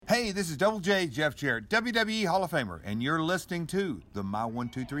Hey, this is Double J, Jeff Jarrett, WWE Hall of Famer, and you're listening to the My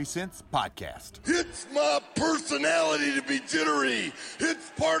 123 Cents podcast. It's my personality to be jittery.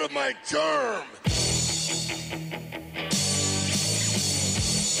 It's part of my charm.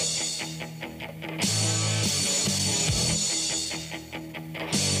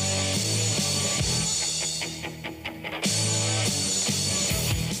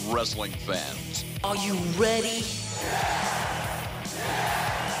 Wrestling fans, are you ready?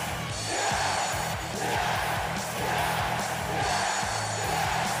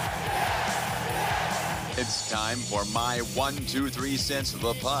 it's time for My 123 Cents,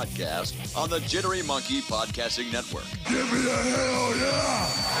 the podcast on the Jittery Monkey Podcasting Network. Give me a hell yeah!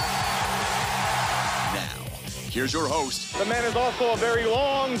 Now, here's your host. The man is also a very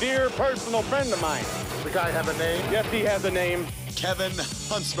long, dear personal friend of mine. The guy have a name? Yes, he has a name. Kevin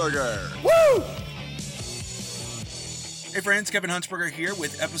Huntsberger. Woo! Hey friends, Kevin Huntsberger here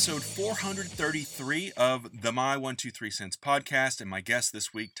with episode 433 of the My 123 Cents podcast, and my guest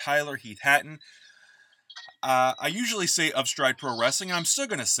this week, Tyler Heath Hatton. I usually say of Stride Pro Wrestling. I'm still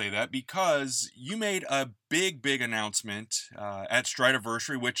going to say that because you made a big announcement at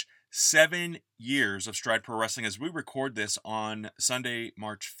Strideversary, which 7 years of Stride Pro Wrestling. As we record this on Sunday,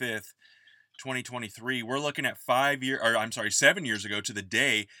 March 5th, 2023, we're looking at 7 years ago to the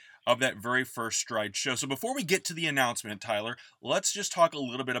day of that very first Stride show. So before we get to the announcement, Tyler, let's just talk a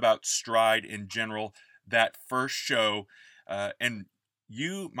little bit about Stride in general, that first show. And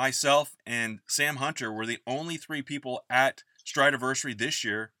you, myself, and Sam Hunter were the only three people at Strideversary this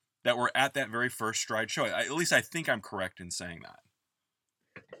year that were at that very first Stride show. At least I think I'm correct in saying that.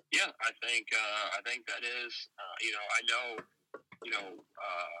 Yeah, I think that is, I know,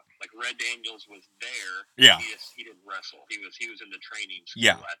 like Red Daniels was there. Yeah. He didn't wrestle. He was in the training school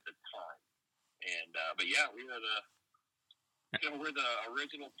at the time. And, but yeah, we're the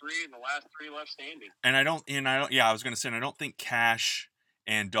original three and the last three left standing. And I was going to say, and I don't think Cash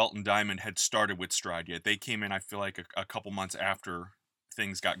and Dalton Diamond had started with Stride yet. They came in, I feel like, a couple months after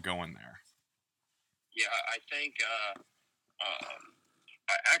things got going there. Yeah, I think,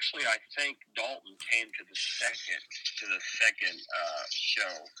 I think Dalton came to the second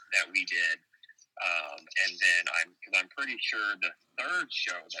show that we did, and then I'm pretty sure the third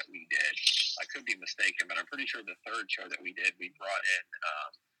show that we did, I could be mistaken, but I'm pretty sure the third show that we did, we brought in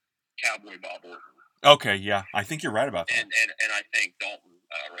Cowboy Bob Orton. Okay, yeah, I think you're right about that. And I think Dalton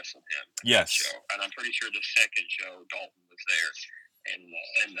wrestled him. Yes. Show. And I'm pretty sure the second show Dalton was there, and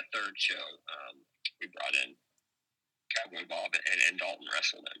the third show we brought in Cowboy Bob and Dalton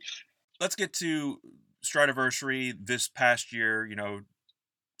wrestled him. Let's get to Strideversary this past year,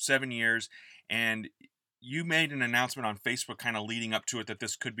 7 years, and you made an announcement on Facebook kind of leading up to it that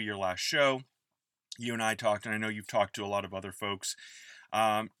this could be your last show. You and I talked, and I know you've talked to a lot of other folks.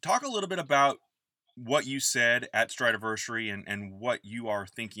 Talk a little bit about what you said at Strideversary and what you are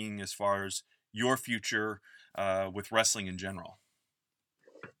thinking as far as your future with wrestling in general.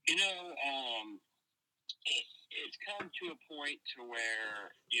 It's come to a point to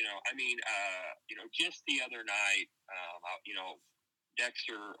where, just the other night,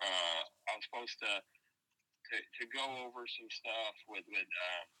 Dexter, I was supposed to go over some stuff with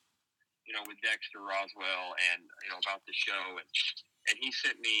Dexter Roswell and, about the show. And he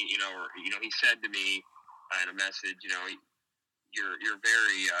sent me, he said to me in a message, you're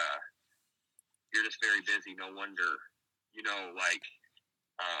very, you're just very busy. No wonder,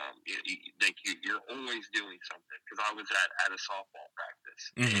 you're always doing something, because I was at a softball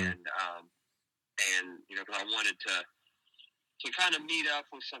practice, Mm-hmm. and because I wanted to kind of meet up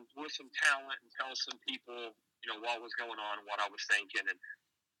with some talent and tell some people what was going on, what I was thinking, and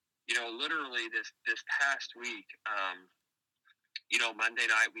literally this past week, Monday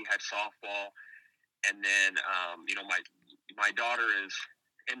night we had softball, and then my daughter is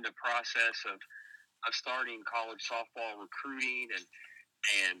in the process of starting college softball recruiting and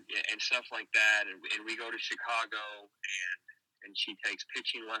stuff like that, and we go to Chicago, and she takes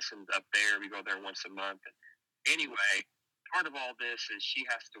pitching lessons up there. We go there once a month. And anyway, part of all this is she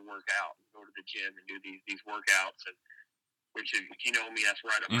has to work out and go to the gym and do these workouts, and which, if you know me, that's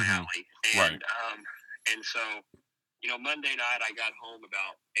right up my alley. And and so Monday night I got home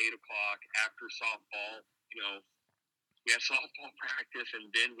about 8 o'clock after softball. We have softball practice, and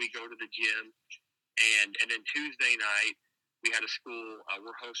then we go to the gym, and then Tuesday night we had a school.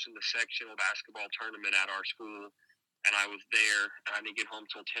 We're hosting the sectional basketball tournament at our school, and I was there. I didn't get home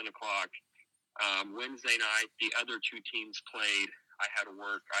till 10 o'clock. Wednesday night, the other two teams played. I had to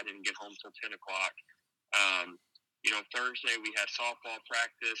work. I didn't get home till 10 o'clock. Thursday we had softball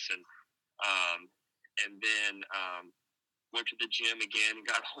practice, and then went to the gym again and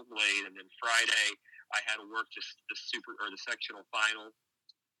got home late. And then Friday, I had to work the sectional final.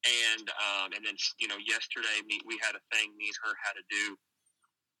 And then, yesterday we had a thing me and her had to do.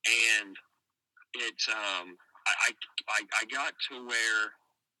 And it's, I got to where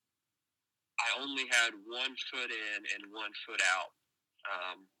I only had 1 foot in and 1 foot out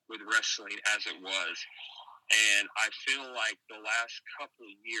with wrestling as it was. And I feel like the last couple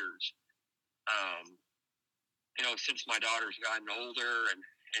of years, since my daughter's gotten older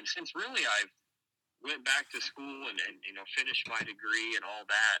and since really I've went back to school and finished my degree and all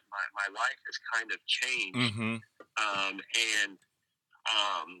that, my life has kind of changed. Mm-hmm. And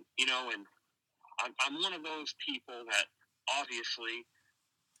I'm one of those people that obviously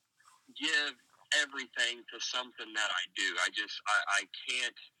give everything to something that I do. I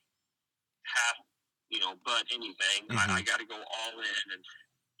can't have, but anything. Mm-hmm. I got to go all in. And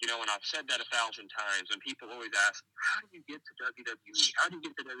I've said that 1,000 times, and people always ask, how do you get to WWE? How do you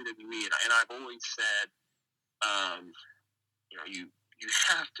get to WWE? And I've always said, you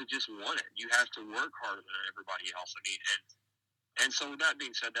have to just want it. You have to work harder than everybody else. I mean, and so with that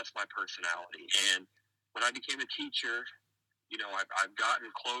being said, that's my personality. And when I became a teacher, I've gotten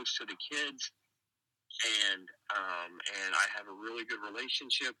close to the kids, and I have a really good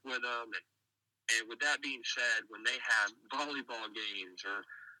relationship with them. And with that being said, when they have volleyball games or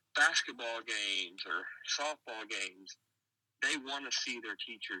basketball games or softball games, they want to see their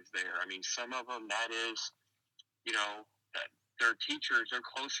teachers there. I mean, some of them, that is, that their teachers, they're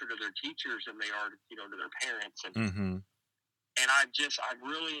closer to their teachers than they are, to their parents. And Mm-hmm. and I've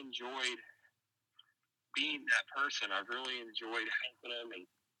really enjoyed being that person. I've really enjoyed helping them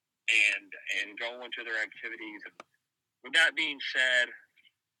and going to their activities. And with that being said,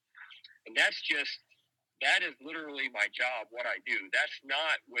 and that is literally my job, what I do. That's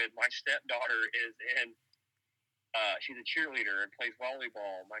not with my stepdaughter is in, she's a cheerleader and plays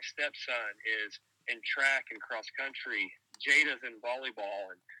volleyball. My stepson is in track and cross country. Jada's in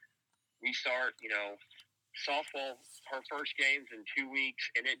volleyball. And we start, softball, her first game's in 2 weeks,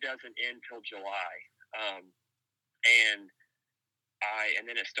 and it doesn't end till July. And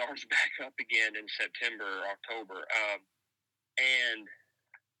then it starts back up again in September, October. And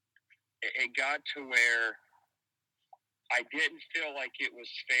it got to where I didn't feel like it was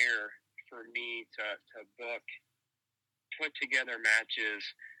fair for me to put together matches,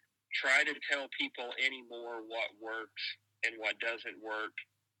 try to tell people anymore what works and what doesn't work,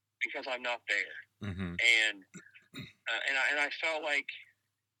 because I'm not there. Mm-hmm. And I felt like,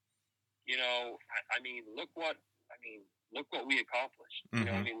 look what we accomplished.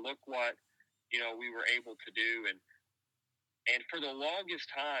 Mm-hmm. Look what, we were able to do. And for the longest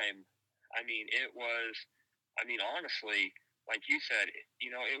time, it was, honestly, like you said,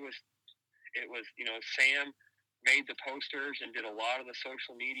 it was, Sam made the posters and did a lot of the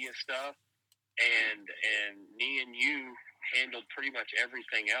social media stuff, and me and you handled pretty much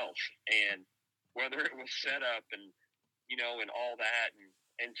everything else. And whether it was set up and, and all that, and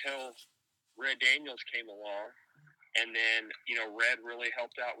until Red Daniels came along, and then, Red really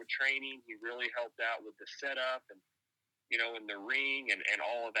helped out with training. He really helped out with the setup and, in the ring and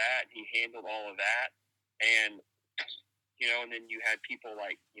all of that. He handled all of that. And, and then you had people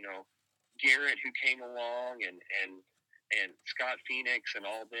like, Garrett, who came along, and Scott Phoenix and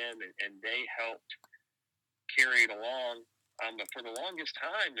all them, and they helped carry it along. But for the longest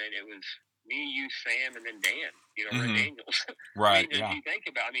time, man, it was me, you, Sam, and then Dan, Mm-hmm. Red Daniels. Right, If yeah. you think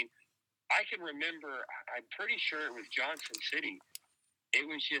about it, I can remember, I'm pretty sure it was Johnson City. It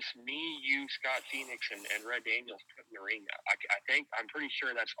was just me, you, Scott Phoenix, and Red Daniels putting the ring up. I'm pretty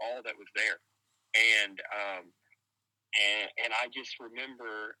sure that's all that was there. And I just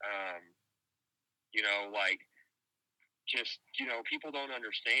remember, people don't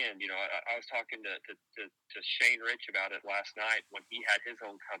understand. I was talking to Shane Rich about it last night when he had his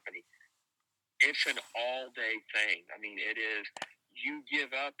own company. It's an all-day thing. It is, you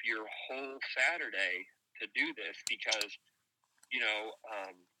give up your whole Saturday to do this because,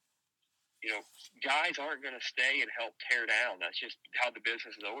 guys aren't going to stay and help tear down. That's just how the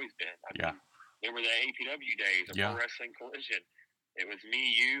business has always been. There were the APW days of Pro Wrestling Collision. It was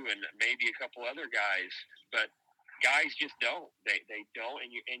me, you, and maybe a couple other guys, but guys just don't. They don't,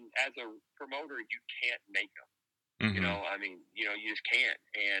 and as a promoter, you can't make them. Mm-hmm. You just can't.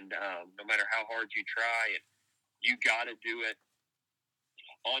 And no matter how hard you try, and you got to do it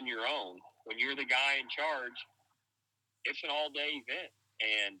on your own. When you're the guy in charge, it's an all-day event,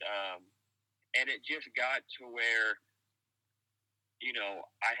 and it just got to where,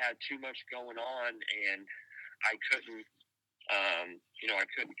 I had too much going on, and I couldn't, I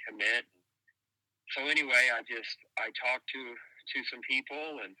couldn't commit. So anyway, I talked to some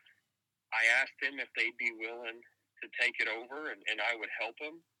people, and I asked them if they'd be willing to take it over, and I would help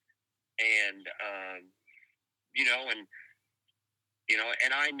them. And,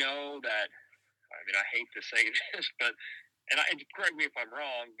 and I know that, I mean, I hate to say this, but, and correct me if I'm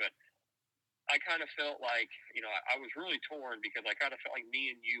wrong, but I kind of felt like, I was really torn because I kind of felt like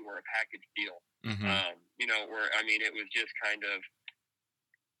me and you were a package deal. Mm-hmm. Where, I mean, it was just kind of,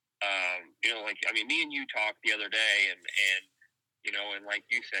 me and you talked the other day, and like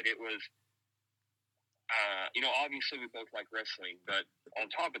you said, it was, obviously we both like wrestling, but on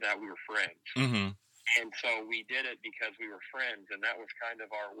top of that, we were friends. Mm-hmm. And so we did it because we were friends, and that was kind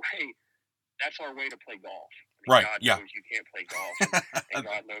of our way. That's our way to play golf. I mean, Right. God Yeah. knows you can't play golf, and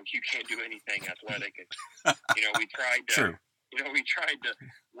God knows you can't do anything athletic. And, we tried to, True. We tried to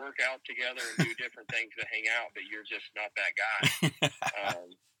work out together and do different things to hang out, but you're just not that guy.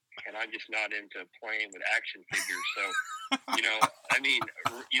 And I'm just not into playing with action figures. So,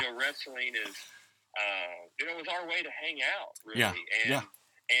 wrestling is, it was our way to hang out, really. Yeah.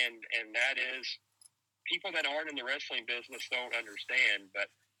 And that is, people that aren't in the wrestling business don't understand, but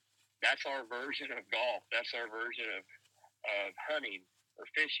that's our version of golf. That's our version of hunting or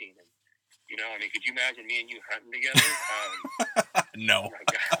fishing. And, could you imagine me and you hunting together? No. Oh my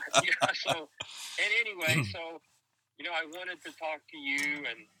God. Yeah. So, and anyway, I wanted to talk to you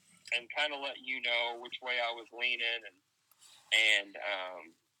and kind of let you know which way I was leaning,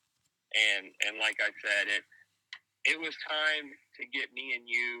 and like I said, it was time to get me and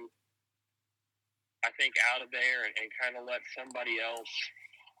you, I think, out of there and kind of let somebody else,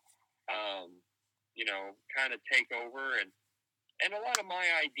 kind of take over, and a lot of my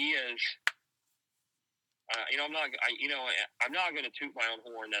ideas, I'm not going to toot my own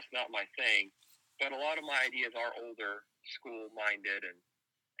horn. That's not my thing, but a lot of my ideas are older school minded,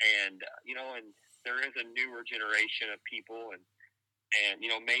 and there is a newer generation of people, and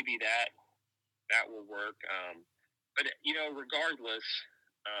maybe that will work. But regardless,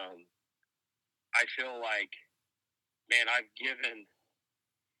 I feel like, man, I've given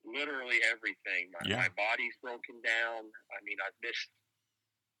literally everything. My body's broken down. I mean, I've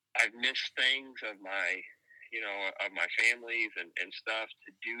missed things of my, of my families and stuff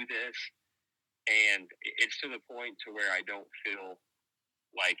to do this. And it's to the point to where I don't feel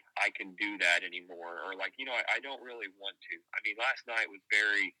like I can do that anymore, or like, I don't really want to. I mean, last night was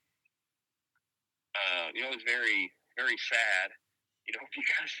very, it was very, very sad,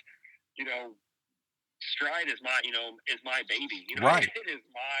 because, Stride is my, is my baby. Right. It is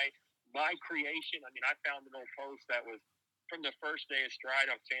my creation. I mean, I found an old post that was from the first day of Stride.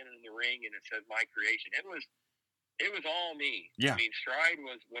 I'm standing in the ring, and it says my creation. It was all me. Yeah. I mean, Stride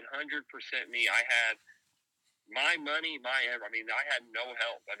was 100% me. I had my money, I had no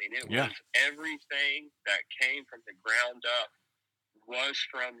help. I mean, it was everything that came from the ground up was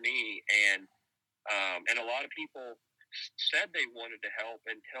from me. And a lot of people said they wanted to help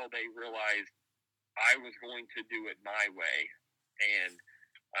until they realized I was going to do it my way. And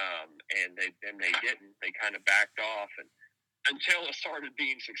they didn't. They kind of backed off, and until it started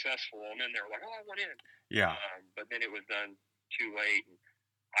being successful. And then they were like, oh, I went in. Yeah. But then it was done too late. And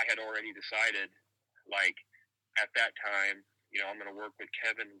I had already decided, like, at that time, I'm going to work with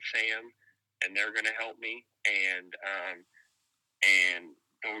Kevin and Sam, and they're going to help me. And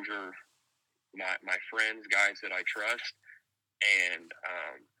those are my friends, guys that I trust. And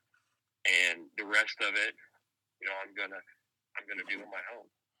the rest of it, I'm going to do on my own.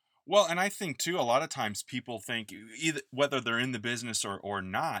 Well, and I think too, a lot of times people think, either whether they're in the business or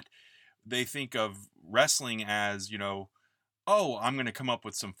not, they think of wrestling as, oh, I'm going to come up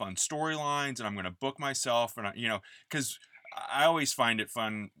with some fun storylines, and I'm going to book myself, and because I always find it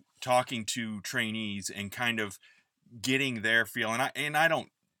fun talking to trainees and kind of getting their feel. And I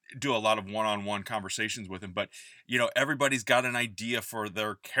don't do a lot of one-on-one conversations with them, but everybody's got an idea for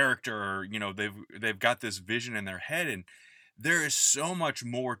their character, or they've got this vision in their head, and there is so much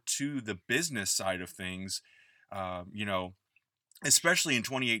more to the business side of things, especially in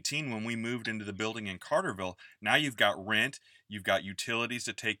 2018 when we moved into the building in Carterville. Now you've got rent, you've got utilities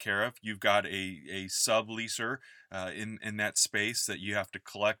to take care of, you've got a subleaser in that space that you have to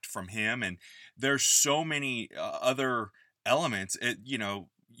collect from him, and there's so many other elements.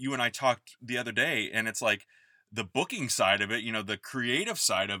 You and I talked the other day, and it's like the booking side of it, the creative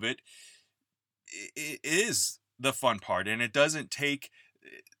side of it is the fun part, and it doesn't take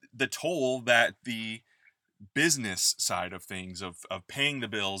the toll that the business side of things of paying the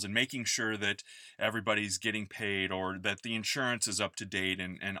bills and making sure that everybody's getting paid, or that the insurance is up to date,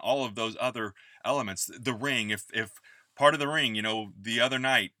 and all of those other elements. The ring, if part of the ring, the other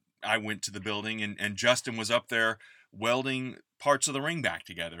night I went to the building, and Justin was up there welding parts of the ring back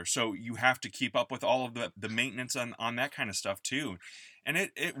together. So you have to keep up with all of the maintenance on that kind of stuff too. And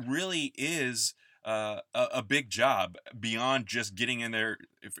it really is a big job beyond just getting in there,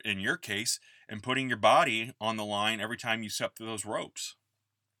 in your case, and putting your body on the line every time you step through those ropes.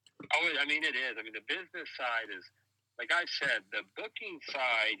 Oh, I mean, it is. I mean, the business side is, like I said, the booking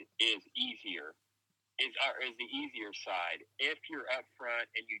side is easier, is the easier side if you're up front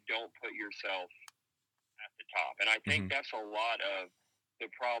and you don't put yourself at the top. And I think that's a lot of the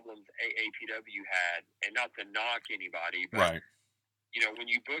problems AAPW had, and not to knock anybody, but, right. you know, when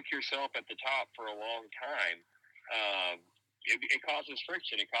you book yourself at the top for a long time, it causes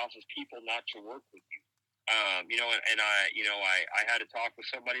friction. It causes people not to work with you. You know, and I had a talk with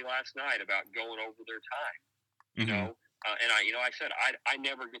somebody last night about going over their time, you know, and I said, I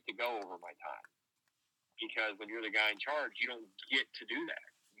never get to go over my time, because when you're the guy in charge, you don't get to do that.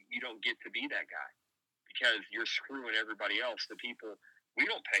 You don't get to be that guy, because you're screwing everybody else. The people, we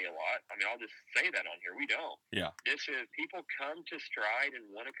don't pay a lot. I mean, I'll just say that on here. We don't. Yeah. This is, people come to Stride and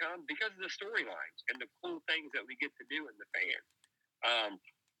want to come because of the storylines and the cool things that we get to do in the fans.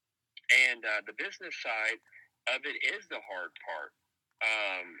 And the business side of it is the hard part.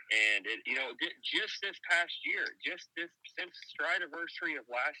 And it, you know, just this past year, since Strideanniversary of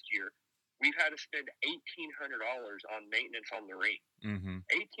last year, we've had to spend $1,800 on maintenance on the ring. $1,800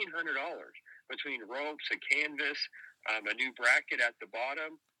 between ropes, a canvas, a new bracket at the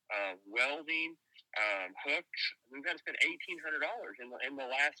bottom, welding, hooks. We've had to spend $1,800 in the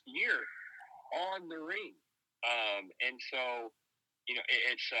last year on the ring. And so, you know,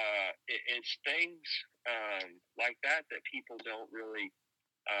 it's things like that people don't really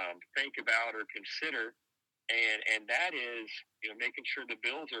think about or consider, and that is, you know, making sure the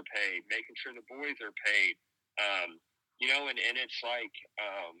bills are paid, making sure the boys are paid, you know, and it's like,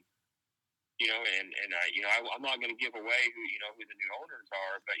 you know, and I, you know, I'm not going to give away who the new owners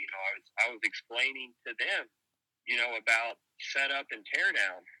are, but, you know, I was explaining to them, you know, about setup and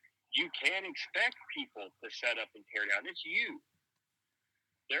teardown. You can't expect people to set up and tear down. It's you.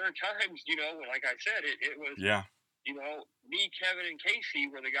 There are times, you know, like I said, it was, you know, me, Kevin, and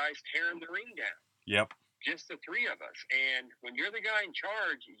Casey were the guys tearing the ring down. Yep. Just the three of us. And when you're the guy in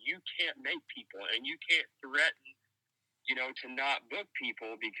charge, you can't make people, and you can't threaten, you know, to not book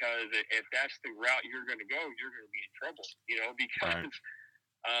people, because if that's the route you're going to go, you're going to be in trouble, you know, because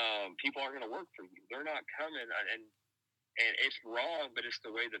people aren't going to work for you. They're not coming, and it's wrong, but it's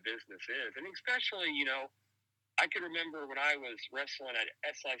the way the business is. And especially, you know, I can remember when I was wrestling at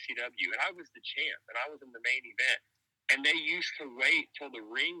SICW, and I was the champ, and I was in the main event, and they used to wait till the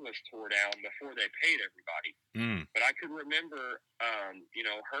ring was tore down before they paid everybody. But I could remember, you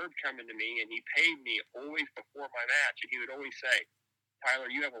know, Herb coming to me, and he paid me always before my match, and he would always say,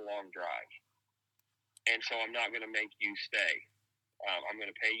 "Tyler, you have a long drive, and so I'm not going to make you stay. I'm going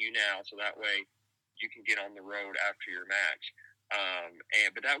to pay you now, so that way you can get on the road after your match."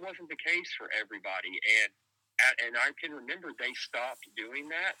 But that wasn't the case for everybody, and I can remember they stopped doing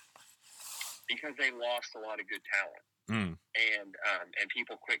that because they lost a lot of good talent, and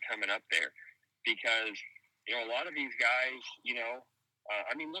people quit coming up there because, you know, a lot of these guys, you know,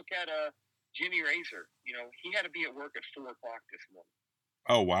 I mean, look at Jimmy Razor. You know, he had to be at work at 4 o'clock this morning.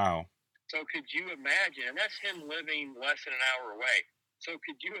 Oh, wow. So could you imagine? And that's him living less than an hour away. So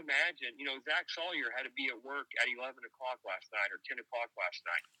could you imagine, you know, Zach Sawyer had to be at work at 11 o'clock last night or 10 o'clock last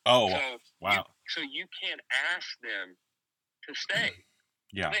night. Oh, so wow. So you can't ask them to stay.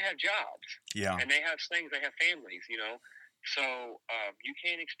 Yeah. They have jobs. Yeah. And they have things, they have families, you know. So you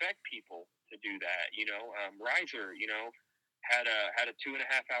can't expect people to do that, you know. Riser, you know, had a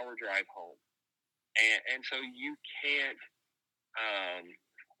 2.5-hour drive home. And so you can't,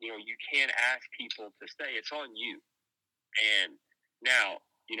 you know, you can't ask people to stay. It's on you. And now,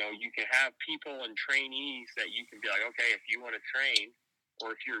 you know, you can have people and trainees that you can be like, okay, if you want to train,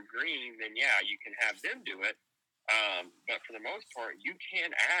 or if you're green, then yeah, you can have them do it. But for the most part, you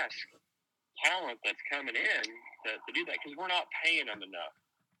can't ask talent that's coming in to do that, because we're not paying them enough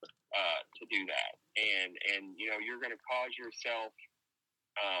to do that. And you know, you're going to cause yourself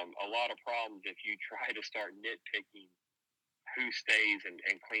a lot of problems if you try to start nitpicking who stays and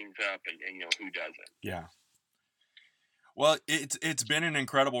cleans up and you know, who doesn't. Yeah. Well, it's been an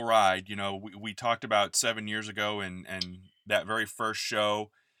incredible ride. You know, we talked about 7 years ago and that very first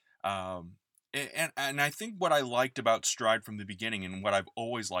show. And I think what I liked about Stride from the beginning, and what I've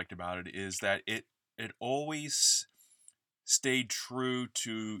always liked about it, is that it always stayed true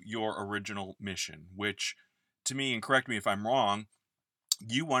to your original mission, which to me, and correct me if I'm wrong,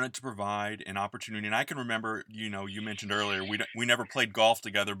 you wanted to provide an opportunity. And I can remember, you mentioned earlier, we never played golf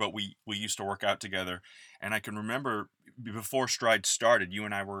together, but we used to work out together. And I can remember before Stride started, you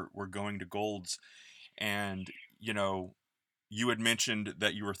and I were going to Gold's, and, you had mentioned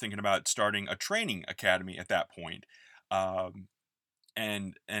that you were thinking about starting a training academy at that point. Um,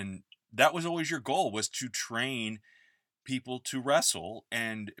 and that was always your goal, was to train people to wrestle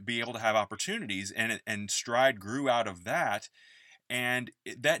and be able to have opportunities. And Stride grew out of that, and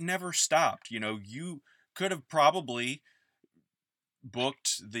that never stopped. You could have probably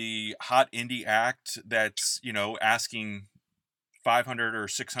booked the hot indie act that's, asking $500 or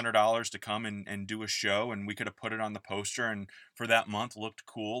 $600 to come and do a show, and we could have put it on the poster, and for that month looked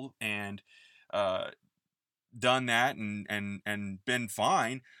cool, and uh, done that, and been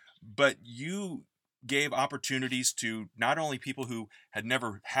fine. But you gave opportunities to not only people who had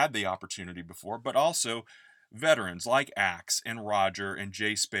never had the opportunity before, but also veterans like Axe and Roger and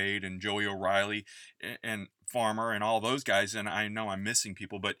Jay Spade and Joey O'Reilly and Farmer and all those guys. And I know I'm missing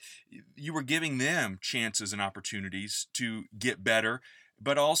people, but you were giving them chances and opportunities to get better.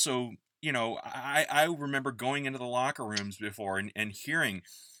 But also, I remember going into the locker rooms before and hearing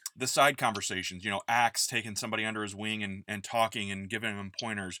the side conversations, Axe taking somebody under his wing and talking and giving him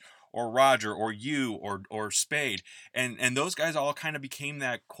pointers, or Roger, or you, or Spade. And those guys all kind of became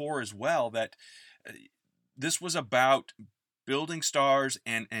that core as well, that this was about building stars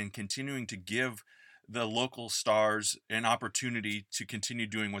and continuing to give the local stars an opportunity to continue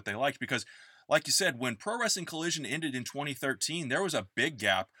doing what they liked. Because, like you said, when Pro Wrestling Collision ended in 2013, there was a big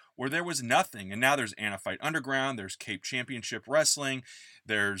gap where there was nothing. And now there's Anafight Underground, there's Cape Championship Wrestling,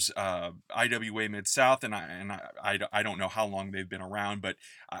 there's IWA Mid-South, and I don't know how long they've been around, but,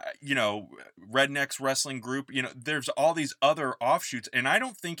 Rednecks Wrestling Group, there's all these other offshoots. And I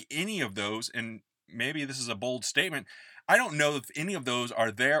don't think any of those, and maybe this is a bold statement, I don't know if any of those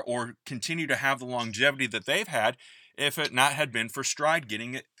are there or continue to have the longevity that they've had if it not had been for Stride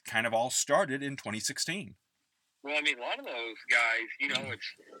getting it kind of all started in 2016. Well, I mean, a lot of those guys,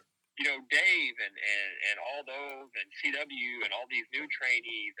 it's, Dave and all those, and CW and all these new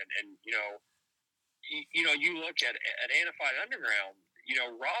trainees, and you look at Anafight Underground,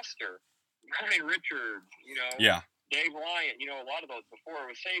 roster, Ryan Richards, Yeah. Dave Lyon, a lot of those, before it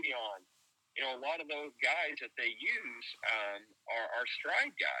was Savion, a lot of those guys that they use are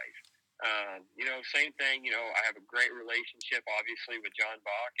Stride guys. Same thing, I have a great relationship, obviously, with John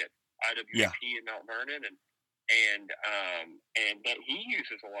Bach at IWP in Mount Vernon, and that he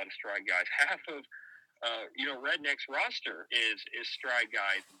uses a lot of Stride guys. Half of Redneck's roster is Stride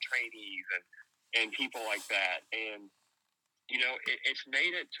guys and trainees and people like that. And it's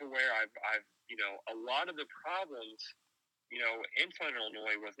made it to where I've a lot of the problems in Southern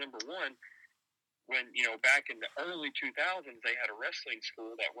Illinois was, number one, when back in the early 2000s they had a wrestling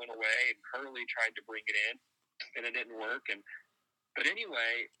school that went away, and Curly tried to bring it in and it didn't work. But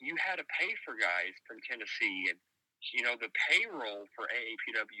anyway, you had to pay for guys from Tennessee, and the payroll for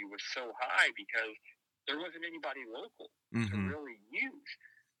AAPW was so high because there wasn't anybody local to really use.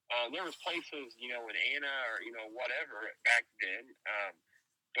 There was places, in Anna or whatever back then,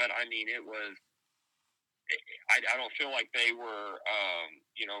 but I mean, it was. I don't feel like they were,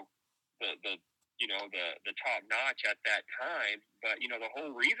 the top notch at that time. But the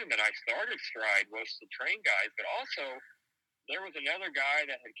whole reason that I started Stride was to train guys, but also there was another guy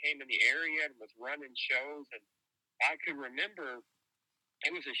that had came in the area and was running shows, and I could remember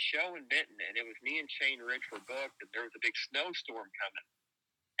it was a show in Benton, and it was me and Shane Rich were booked, and there was a big snowstorm coming.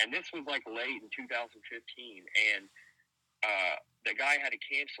 And this was like late in 2015, and the guy had to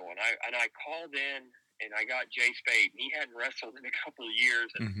cancel, and I called in, and I got Jay Spade, and he hadn't wrestled in a couple of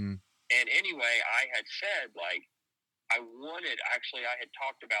years, and anyway, I had said, like, I had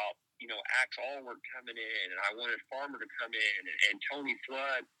talked about Axe Allward coming in, and I wanted Farmer to come in, and Tony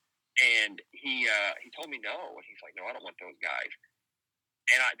Flood, and he told me no, and he's like, no, I don't want those guys.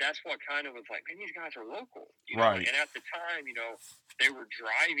 And that's what kind of was like, man, these guys are local. Right. And at the time, they were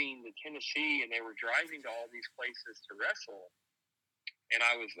driving to Tennessee, and they were driving to all these places to wrestle. And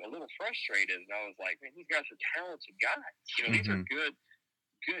I was a little frustrated, and I was like, man, these guys are talented guys. These are good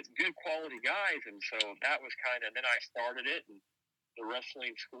quality guys. And so that was kind of, then I started it, and the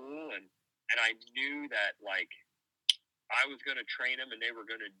wrestling school, and I knew that, like, I was going to train them, and they were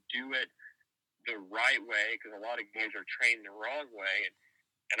going to do it the right way, because a lot of guys are trained the wrong way, and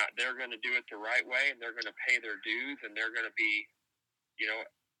they're going to do it the right way, and they're going to pay their dues, and they're going to be,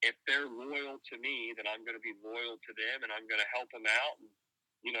 if they're loyal to me, then I'm going to be loyal to them, and I'm going to help them out, and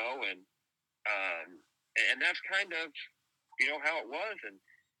and that's kind of how it was, and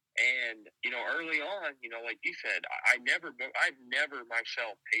And, early on, like you said, I've never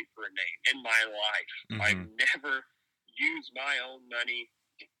myself paid for a name in my life. Mm-hmm. I've never used my own money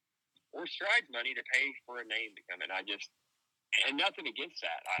or Stride's money to pay for a name to come in. And nothing against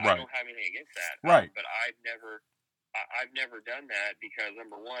that. I don't have anything against that. Right. But I've never done that because,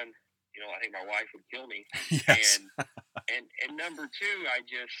 number one, I think my wife would kill me. Yes. And number two, I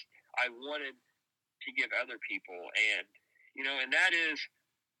wanted to give other people, and that is,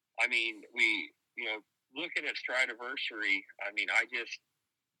 looking at Strideversary, I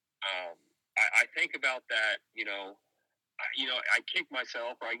think about that, I kick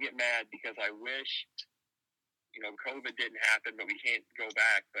myself or I get mad because I wish, COVID didn't happen, but we can't go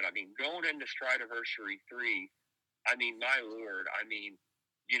back. But going into Strideversary 3, my Lord,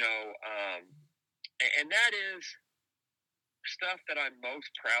 and that is stuff that I'm most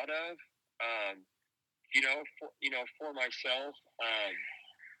proud of, for myself,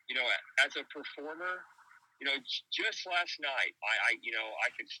 as a performer, just last night, I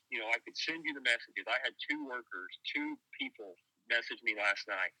could send you the messages. I had two people message me last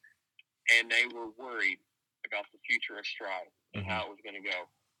night, and they were worried about the future of Stride and how it was going to go.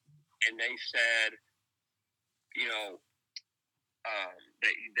 And they said,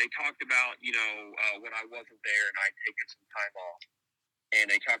 they talked about, when I wasn't there and I'd taken some time off, and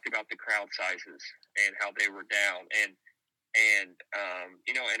they talked about the crowd sizes and how they were down, and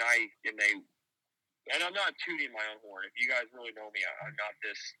I'm not tooting my own horn. If you guys really know me, I'm not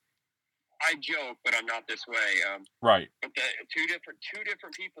this. I joke, but I'm not this way. Right. But the two different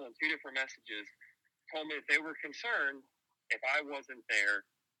people and two different messages told me that they were concerned if I wasn't there,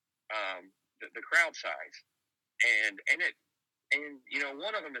 the crowd size, and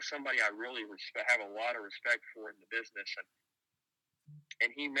one of them is somebody I really have a lot of respect for in the business,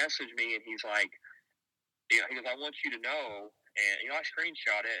 and he messaged me and he's like, he goes, I want you to know. And, I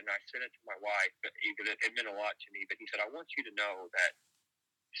screenshot it and I sent it to my wife, but it meant a lot to me. But he said, I want you to know that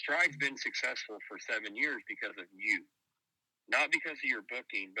Stride's been successful for 7 years because of you. Not because of your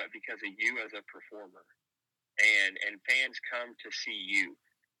booking, but because of you as a performer. And fans come to see you.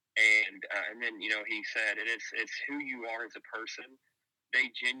 And then, he said, it's who you are as a person. They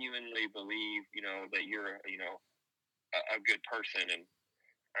genuinely believe, that you're, a good person. And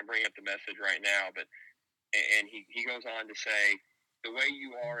I'm bringing up the message right now, but and he goes on to say the way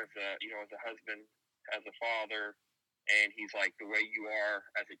you are as a husband, as a father, and he's like the way you are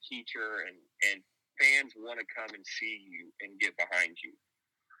as a teacher, and fans want to come and see you and get behind you,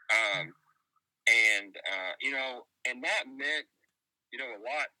 and that meant a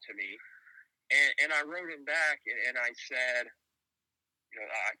lot to me, and I wrote him back and I said,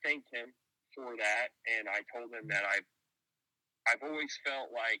 I thanked him for that, and I told him that I've always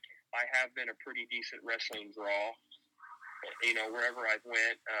felt like I have been a pretty decent wrestling draw, wherever I've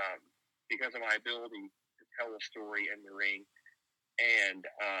went, because of my ability to tell a story in the ring. And,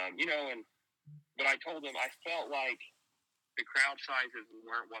 but I told him I felt like the crowd sizes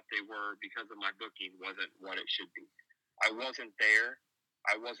weren't what they were because of my booking wasn't what it should be. I wasn't there.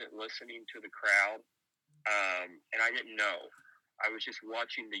 I wasn't listening to the crowd. And I didn't know. I was just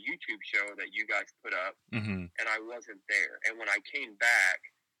watching the YouTube show that you guys put up, and I wasn't there. And when I came back,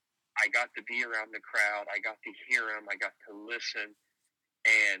 I got to be around the crowd. I got to hear them. I got to listen,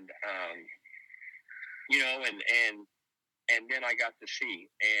 and and then I got to see,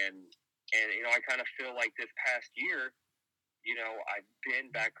 and I kind of feel like this past year, I've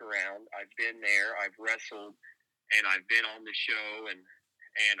been back around. I've been there. I've wrestled, and I've been on the show, and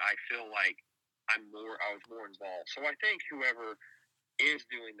I feel like I was more involved. So I think whoever is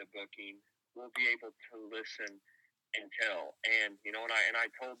doing the booking will be able to listen and tell. And and I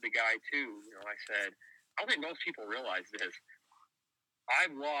told the guy too, I said, I don't think most people realize this.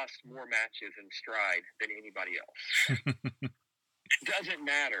 I've lost more matches in Stride than anybody else. It doesn't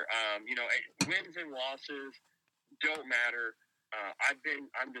matter. Wins and losses don't matter.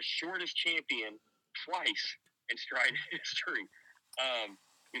 I'm the shortest champion twice in Stride history.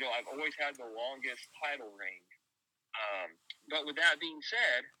 I've always had the longest title reign. But with that being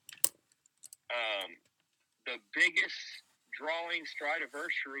said, the biggest drawing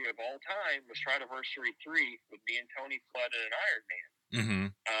Strideversary of all time was Strideversary 3 with me and Tony Flood and an Iron Man.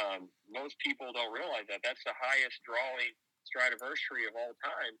 Most people don't realize that. That's the highest drawing Strideversary of all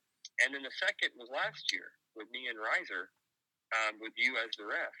time. And then the second was last year with me and Riser, with you as the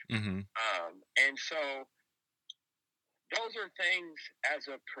ref. And so those are things as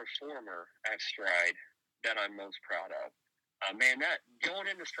a performer at Stride that I'm most proud of. Man, that going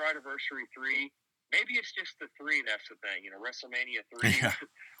into Strideversary 3, maybe it's just the 3 that's the thing. WrestleMania 3. Yeah.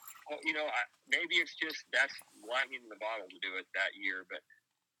 Maybe it's just that's lightning in the bottle to do it that year. But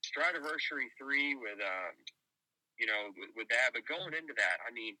Stridiversary 3 with with that. But going into that,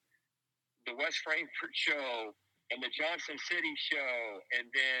 I mean, the West Frankfort show and the Johnson City show,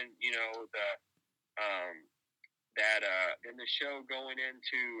 and then then the show going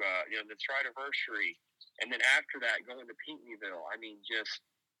into the Stridiversary, and then after that going to Pinckneyville. I mean,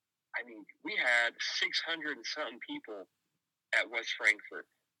 we had 600 and something people at West Frankfort,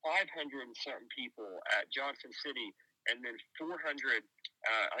 500 and something people at Johnson City, and then 400.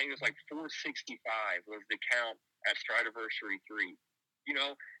 I think it was like 465 was the count at Stridiversary 3.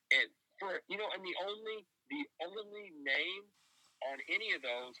 And the only name on any of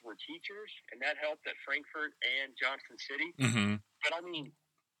those were teachers, and that helped at Frankfort and Johnson City. Mm-hmm. But I mean,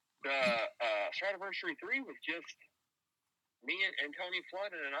 the Stridiversary 3 was just me and Tony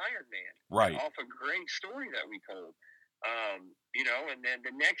Flood and an Iron Man, right? Off a great story that we told, and then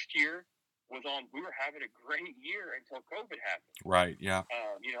the next year was on. We were having a great year until COVID happened, right? Yeah.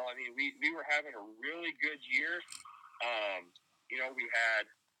 We were having a really good year. We had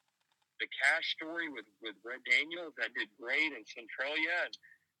the Cash story with Red Daniels that did great in Centralia, and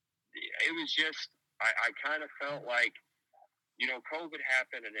it was just I kind of felt like COVID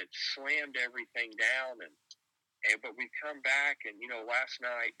happened and it slammed everything down, but we've come back, and last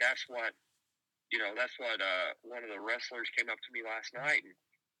night that's what one of the wrestlers came up to me last night and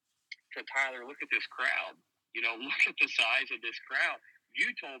said, Tyler, look at this crowd, look at the size of this crowd. You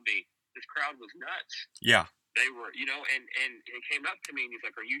told me this crowd was nuts. Yeah. They were, and he came up to me and he's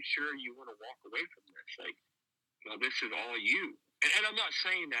like, are you sure you want to walk away from this? Like, this is all you. And I'm not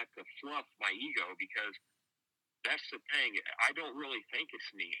saying that to fluff my ego, because that's the thing. I don't really think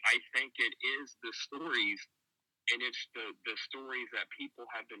it's me. I think it is the stories, and it's the stories that people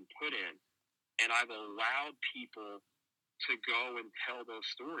have been put in. And I've allowed people to go and tell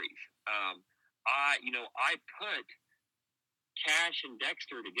those stories. I put Cash and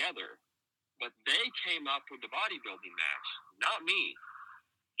Dexter together, but they came up with the bodybuilding match, not me.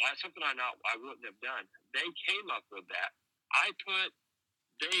 That's something I wouldn't have done. They came up with that. I put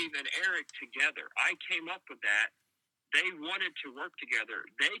Dave and Eric together. I came up with that. They wanted to work together.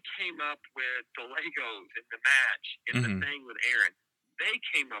 They came up with the Legos in the match, in the thing with Aaron. They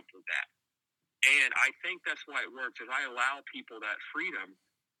came up with that. And I think that's why it works, is I allow people that freedom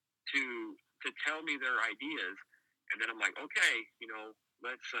to tell me their ideas. And then I'm like, okay,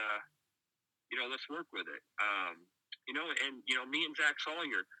 let's work with it. Me and Zach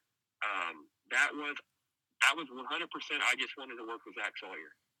Sawyer, that was 100%. I just wanted to work with Zach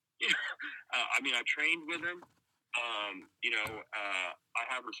Sawyer. I trained with him. I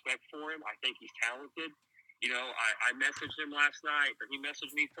have respect for him. I think he's talented. I messaged him last night, or he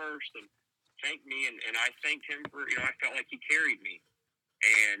messaged me first and thanked me, and I thanked him for, I felt like he carried me.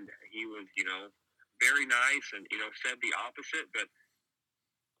 And he was, very nice, and, said the opposite, but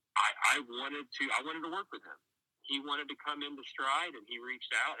I wanted to work with him. He wanted to come into Stride, and he reached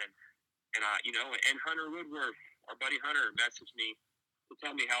out, and Hunter Woodworth, our buddy Hunter, messaged me to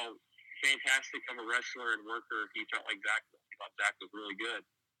tell me how fantastic of a wrestler and worker he felt like Zach was. He thought Zach was really good,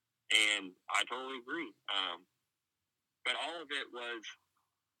 and I totally agree. But all of it was,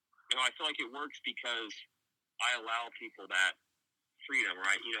 I feel like it works because I allow people that freedom,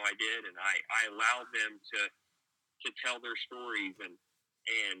 right? I did, and I allowed them to tell their stories, and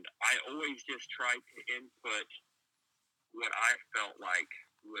I always just tried to input what I felt like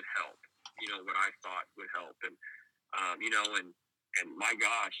would help, what I thought would help. And, and my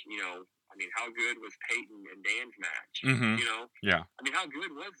gosh, how good was Peyton and Dan's match? Mm-hmm. Yeah. How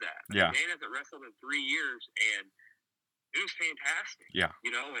good was that? Yeah. Dan hasn't wrestled in 3 years, and it was fantastic. Yeah.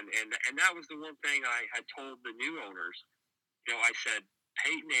 And that was the one thing I had told the new owners. I said,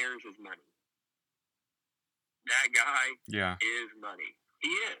 Peyton Ayers is money. That guy is money.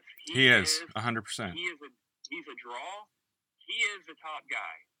 He is 100%. He's a draw. He is the top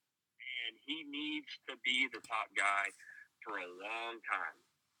guy, and he needs to be the top guy for a long time.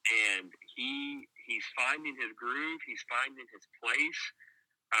 And he's finding his groove. He's finding his place.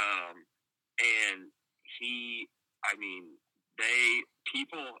 And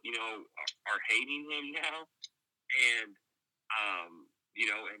people are hating him now, and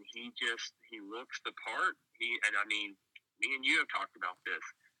and he looks the part. Me and you have talked about this.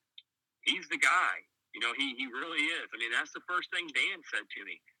 He's the guy. He really is. That's the first thing Dan said to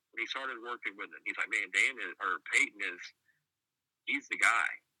me when he started working with him. He's like, man, Peyton he's the guy.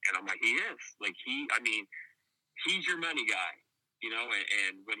 And I'm like, he is. Like, he's your money guy,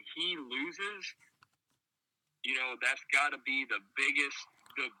 and when he loses, that's got to be the biggest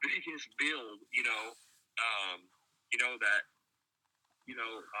build,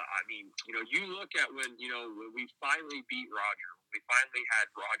 you look at when we finally beat Roger, we finally had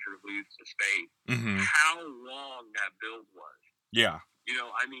Roger lose to Spade. Mm-hmm. How long that build was. Yeah. You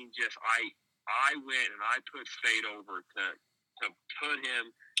know, I mean, just I went and I put Spade over to put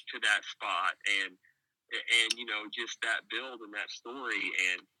him to that spot, and you know, just that build and that story,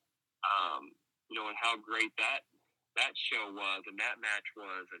 and you know, and how great that show was and that match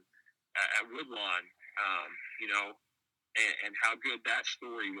was, and at Woodlawn, you know, and how good that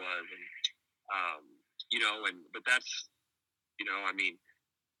story was, and you know, but that's, you know, I mean,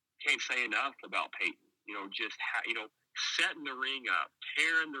 can't say enough about Peyton. You know, just you know, setting the ring up,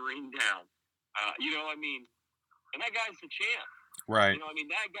 tearing the ring down. You know, I mean, and that guy's the champ. Right. You know, I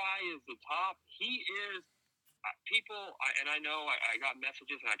mean, that guy is the top. He is. People, and I know I got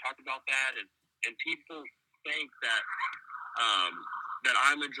messages, and I talked about that, and people think that that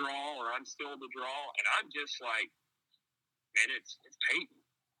I'm a draw or I'm still the draw, and I'm just like, man, it's Peyton.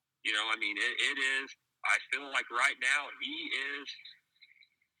 You know, I mean, it is. I feel like right now he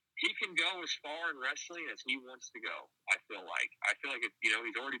can go as far in wrestling as he wants to go. I feel like if, you know,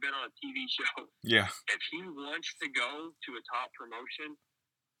 he's already been on a TV show. Yeah. If he wants to go to a top promotion,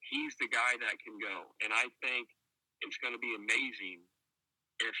 he's the guy that can go. And I think it's going to be amazing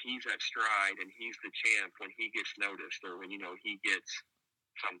if he's at Stride and he's the champ when he gets noticed, or when, you know, he gets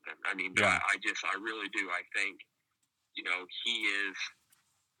something. I mean, yeah. I really do. I think, you know, he is,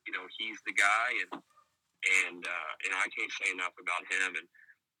 you know, he's the guy, and I can't say enough about him, and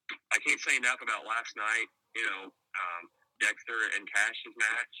I can't say enough about last night. You know, Dexter and Cash's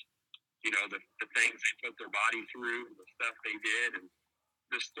match. You know, the things they put their body through, the stuff they did, and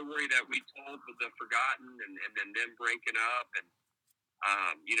the story that we told with the Forgotten, and then them breaking up, and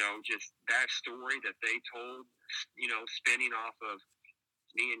you know, just that story that they told. You know, spinning off of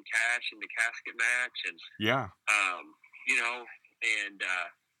me and Cash in the casket match, and yeah. You know, and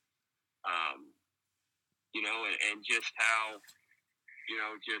you know, and just how, you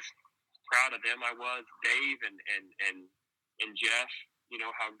know, just proud of them I was, Dave and Jeff, you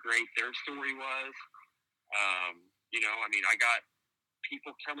know, how great their story was. You know, I mean, I got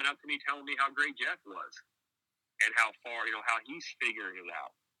people coming up to me telling me how great Jeff was, and how far, you know, how he's figuring it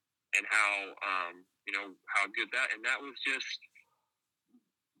out, and how, you know, how good that, and that was just,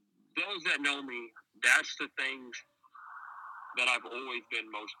 those that know me, that's the things that I've always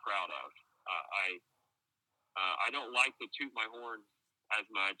been most proud of. I don't like to toot my horn as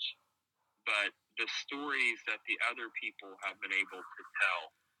much, but the stories that the other people have been able to tell,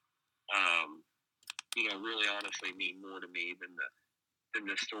 you know, really honestly mean more to me than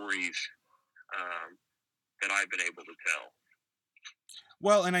the stories that I've been able to tell.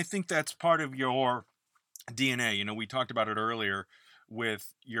 Well, and I think that's part of your DNA. You know, we talked about it earlier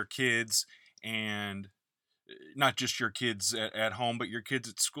with your kids, and not just your kids at home, but your kids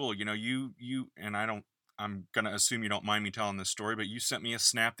at school. You know, you and I'm going to assume you don't mind me telling this story, but you sent me a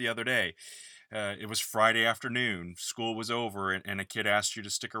snap the other day. It was Friday afternoon, school was over, and a kid asked you to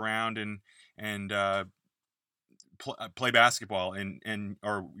stick around and play basketball and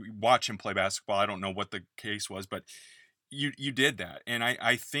or watch him play basketball. I don't know what the case was, but you did that. And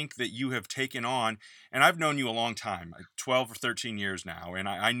I think that you have taken on, and I've known you a long time, 12 or 13 years now. And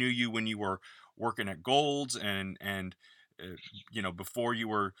I knew you when you were working at Gold's, and you know, before you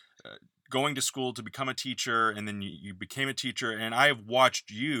were going to school to become a teacher, and then you became a teacher. And I have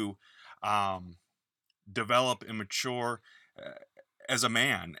watched you develop and mature as a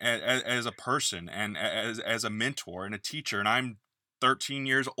man, as a person, and as a mentor and a teacher. And I'm 13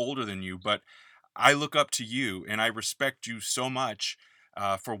 years older than you, but I look up to you, and I respect you so much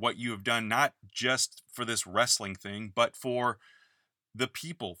for what you have done, not just for this wrestling thing, but for the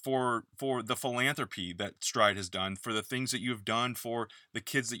people, for the philanthropy that Stride has done, for the things that you have done for the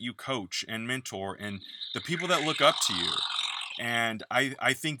kids that you coach and mentor, and the people that look up to you. And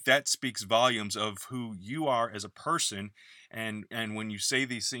I think that speaks volumes of who you are as a person. And when you say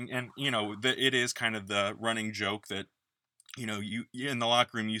these things, and you know, it is kind of the running joke that, you know, you in the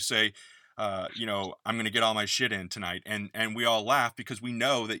locker room, you say, you know, I'm going to get all my shit in tonight. And we all laugh because we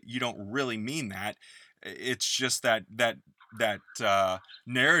know that you don't really mean that. It's just that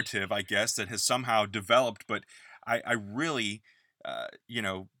narrative, I guess, that has somehow developed. But I really, you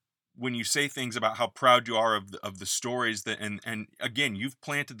know, when you say things about how proud you are of the stories that, and again, you've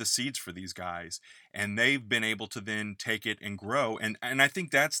planted the seeds for these guys, and they've been able to then take it and grow. And I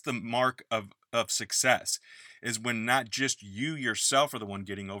think that's the mark of success, is when not just you yourself are the one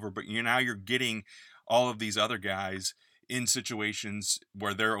getting over, but now you're getting all of these other guys in situations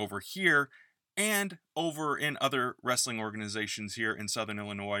where they're over here and over in other wrestling organizations here in Southern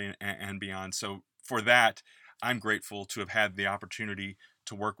Illinois and beyond. So for that, I'm grateful to have had the opportunity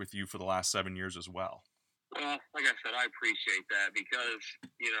to work with you for the last 7 years as well. Well, like I said, I appreciate that because,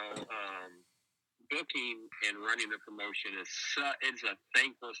 booking and running the promotion is a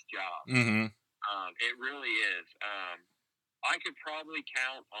thankless job. Mm-hmm. It really is. I could probably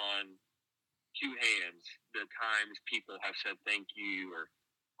count on two hands the times people have said thank you or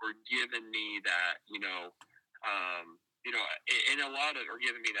given me that, and a lot of, or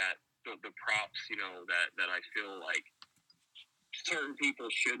given me that, the props, that I feel like certain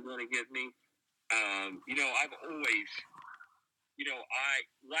people should want to give me. I've always,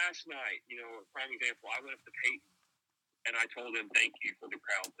 last night, a prime example, I went up to Peyton and I told him, thank you for the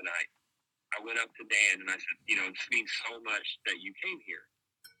crowd tonight. I went up to Dan and I said, this means so much that you came here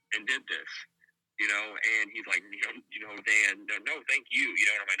and did this, and he's like, Dan, no, thank you.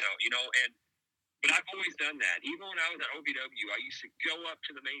 But I've always done that. Even when I was at OVW, I used to go up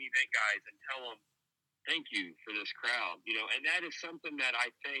to the main event guys and tell them, thank you for this crowd, and that is something that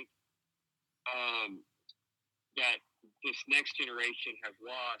I think, that this next generation has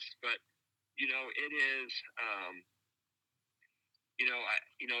lost, but, it is,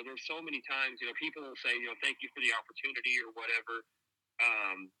 there's so many times, people will say, thank you for the opportunity or whatever.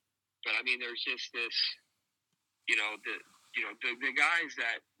 But I mean, there's just this, the guys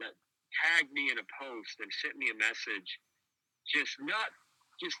that tagged me in a post and sent me a message, just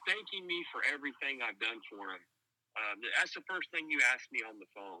thanking me for everything I've done for them. That's the first thing you asked me on the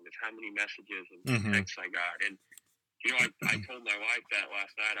phone is how many messages and texts I got. And, I told my wife that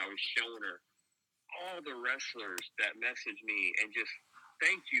last night. I was showing her all the wrestlers that messaged me and just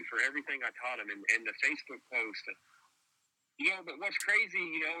thank you for everything I taught them and the Facebook post. But what's crazy,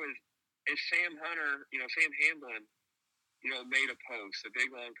 is Sam Hunter, Sam Hamlin, made a post, a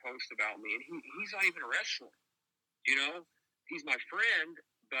big long post about me, and he's not even a wrestler. He's my friend,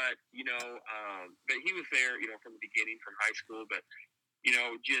 but but he was there, from the beginning, from high school. But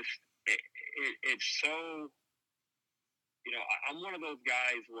it's so. I'm one of those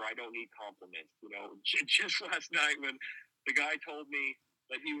guys where I don't need compliments. Just last night when the guy told me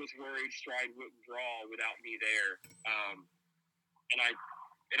that he was worried Stride wouldn't draw without me there, and I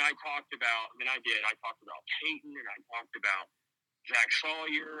talked about, I talked about Peyton, and I talked about Zach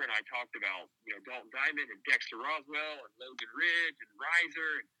Sawyer, and I talked about Dalton Diamond and Dexter Roswell and Logan Ridge and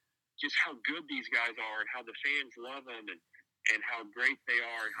Riser, and just how good these guys are and how the fans love them and how great they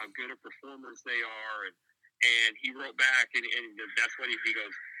are and how good of performers they are. And he wrote back, and that's what he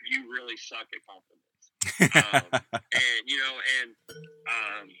goes, you really suck at compliments.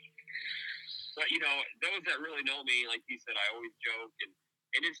 But, those that really know me, like you said, I always joke. And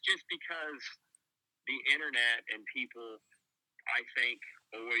it's just because the internet and people, I think,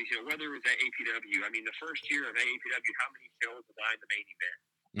 always, whether it was at APW, I mean, the first year of APW, how many shows was I in the main event?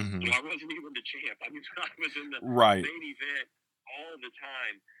 Mm-hmm. I wasn't even the champ. I mean, I was in the main event all the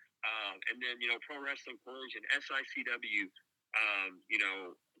time. And then, Pro Wrestling Collision, SICW,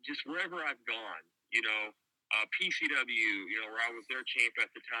 just wherever I've gone, PCW, where I was their champ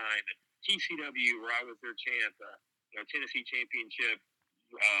at the time, and TCW, where I was their champ, Tennessee Championship,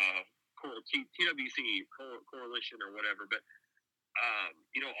 TWC, Coalition or whatever. But,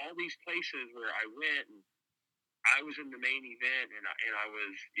 all these places where I went and I was in the main event and I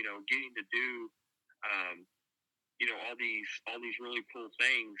was, getting to do, all these really cool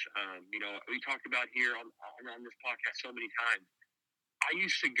things. We talked about here on this podcast so many times. I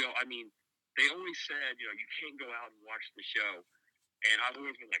used to go, they always said, you can't go out and watch the show. And I've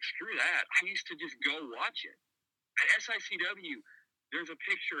always been like, screw that. I used to just go watch it. At SICW, there's a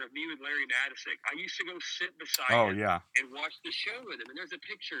picture of me with Larry Madisick. I used to go sit beside him and watch the show with him. And there's a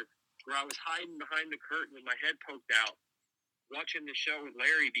picture where I was hiding behind the curtain with my head poked out, watching the show with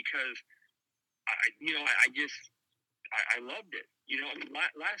Larry because I loved it.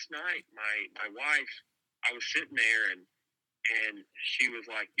 Last night, my wife, I was sitting there and she was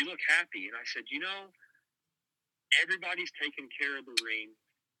like, you look happy. And I said, everybody's taking care of the ring.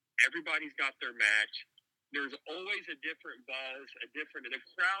 Everybody's got their match. There's always a different buzz, the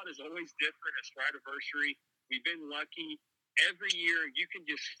crowd is always different at Strideversary. We've been lucky. Every year, you can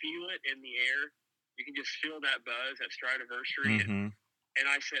just feel it in the air. You can just feel that buzz at Strideversary. Mm-hmm. And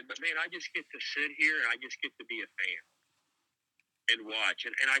I said, but man, I just get to sit here and I just get to be a fan and watch.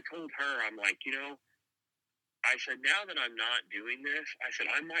 And I told her, I'm like, I said, now that I'm not doing this, I said,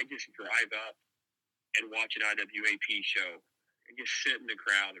 I might just drive up and watch an IWAP show and just sit in the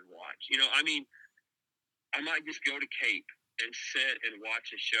crowd and watch. I might just go to Cape and sit and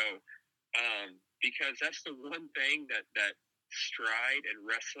watch a show because that's the one thing that Stride and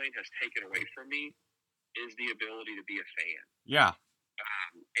wrestling has taken away from me is the ability to be a fan. Yeah.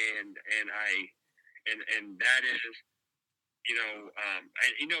 And that is,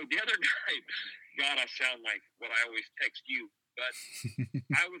 and the other night, God, I sound like what I always text you, but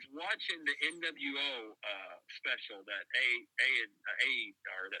I was watching the NWO special that A&E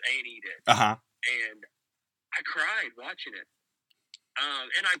did, and I cried watching it.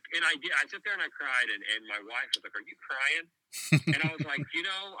 And I did. I sit there and I cried, and my wife was like, "Are you crying?" And I was like,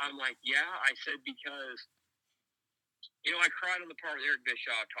 I'm like, "Yeah." I said because I cried on the part where Eric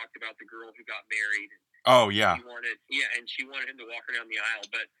Bischoff talked about the girl who got married. Oh yeah. She wanted him to walk her down the aisle.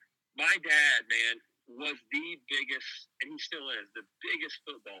 But my dad, man, was the biggest, and he still is the biggest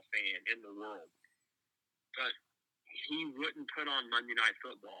football fan in the world. But he wouldn't put on Monday Night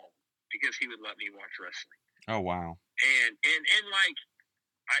Football because he would let me watch wrestling. Oh wow. And like,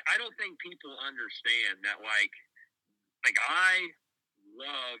 I don't think people understand that. Like I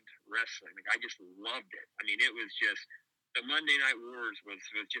loved wrestling. Like I just loved it. I mean, it was just the Monday Night Wars was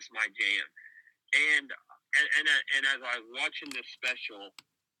just my jam. And as I was watching this special,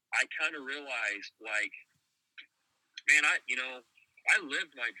 I kind of realized, like, man, I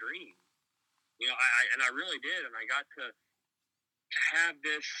lived my dream. I really did, and I got to have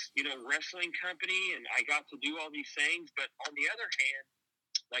this, wrestling company, and I got to do all these things. But on the other hand,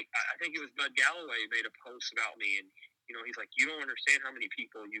 like, I think it was Bud Galloway made a post about me, and he's like, "You don't understand how many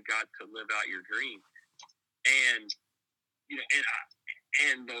people you got to live out your dream," and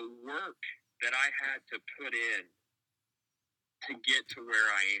and the work that I had to put in to get to where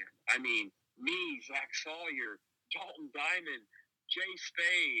I am. I mean, me, Zach Sawyer, Dalton Diamond, Jay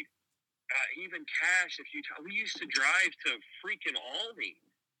Spade, even Cash. We used to drive to freaking Albany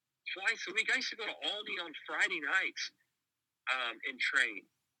twice a week. I used to go to Albany on Friday nights and train.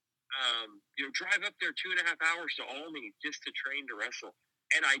 Drive up there 2.5 hours to Albany just to train to wrestle.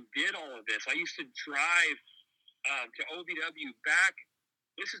 And I did all of this. I used to drive to OVW back.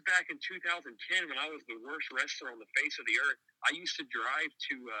 This is back in 2010 when I was the worst wrestler on the face of the earth. I used to drive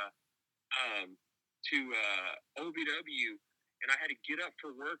to OVW, and I had to get up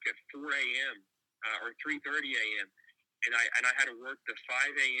for work at 4 a.m. Or 3:30 a.m. And I had to work the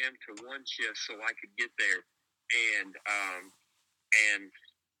 5 a.m. to 1 shift so I could get there. And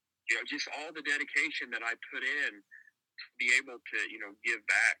just all the dedication that I put in to be able to, give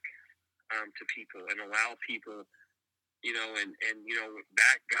back to people and allow people,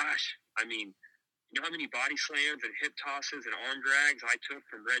 back, gosh, I mean, how many body slams and hip tosses and arm drags I took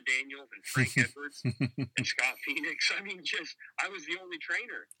from Red Daniels and Frank Edwards and Scott Phoenix? I mean, I was the only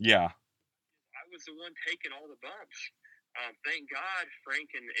trainer. Yeah. I was the one taking all the bumps. Thank God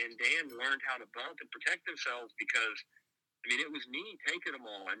Frank and Dan learned how to bump and protect themselves because, I mean, it was me taking them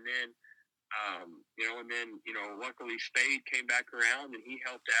all. And then, luckily Spade came back around and he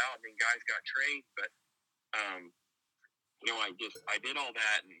helped out and then guys got trained. But, I did all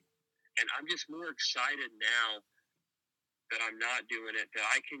that and I'm just more excited now that I'm not doing it, that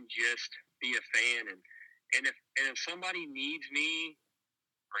I can just be a fan. And if somebody needs me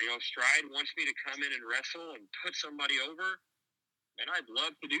or, Stride wants me to come in and wrestle and put somebody over, then I'd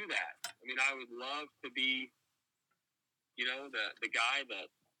love to do that. I mean, I would love to be, the guy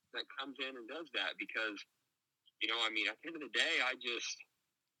that comes in and does that because, at the end of the day, I'm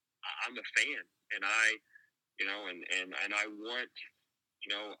a fan and I want,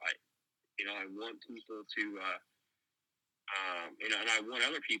 I want people to, and I want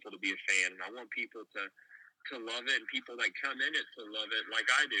other people to be a fan, and I want people to love it, and people that come in it to love it like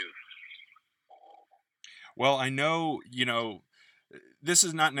I do. Well, I know, this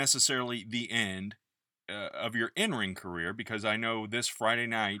is not necessarily the end of your in-ring career because I know this Friday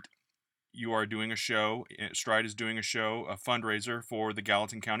night you are doing a show. Stride is doing a show, a fundraiser for the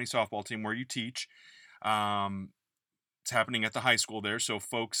Gallatin County softball team where you teach. It's happening at the high school there, so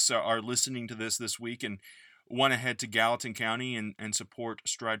folks are listening to this week and want to head to Gallatin County and support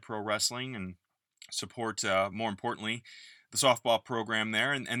Stride Pro Wrestling and support, more importantly, the softball program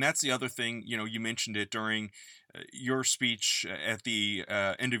there. And that's the other thing, you mentioned it during your speech at the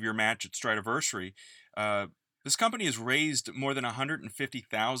end of your match at Strideversary. This company has raised more than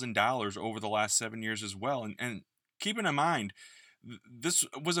 $150,000 over the last 7 years as well. And keeping in mind, this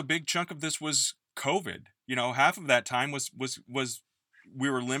was a big chunk of this was COVID. Half of that time was we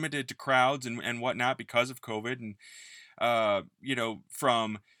were limited to crowds and whatnot because of COVID. And,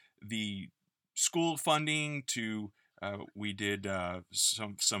 from the school funding to we did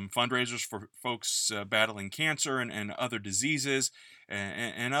some fundraisers for folks battling cancer and other diseases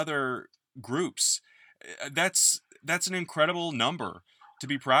and other groups. That's an incredible number to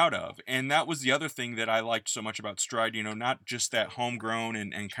be proud of. And that was the other thing that I liked so much about Stride, not just that homegrown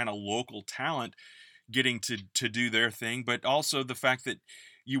and kind of local talent getting to do their thing, but also the fact that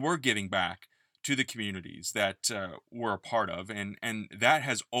you were giving back to the communities that we're a part of, and that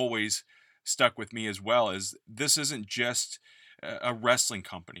has always stuck with me, as well as this isn't just a wrestling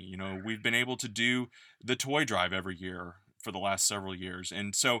company. You know, we've been able to do the toy drive every year for the last several years,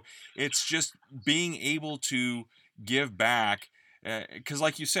 and so it's just being able to give back, because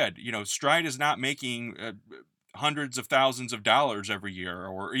like you said, you know, Stride is not making hundreds of thousands of dollars every year,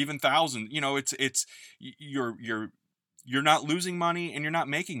 or even thousands. You know, it's you're not losing money and you're not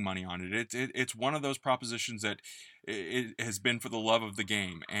making money on it. It's one of those propositions that it has been for the love of the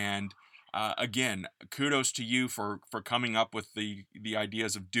game. And again, kudos to you for coming up with the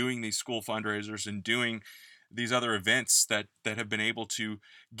ideas of doing these school fundraisers and doing these other events that have been able to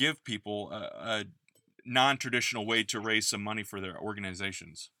give people a non-traditional way to raise some money for their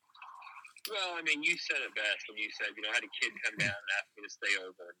organizations. Well, I mean, you said it best when you said, you know, I had a kid come down and ask me to stay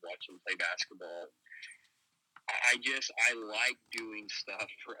over and watch him play basketball. I like doing stuff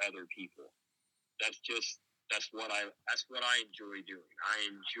for other people. That's what I enjoy doing.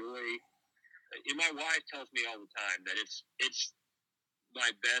 And my wife tells me all the time that it's my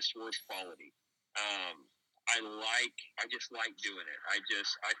best worst quality. I just like doing it. I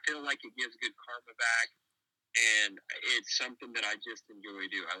feel like it gives good karma back, and it's something that I just enjoy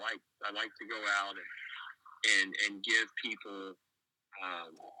doing. I like to go out and give people,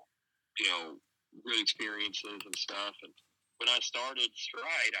 you know, good experiences and stuff. And when I started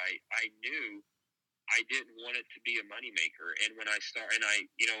Stride, I knew I didn't want it to be a moneymaker. And when I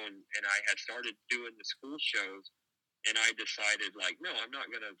had started doing the school shows, and I decided, like, no, I'm not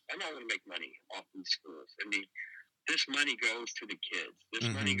gonna make money off these schools. I mean, this money goes to the kids. This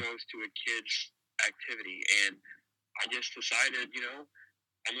money goes to a kid's activity. And I just decided, you know,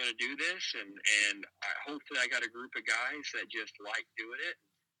 I'm gonna do this, and hopefully I got a group of guys that just like doing it,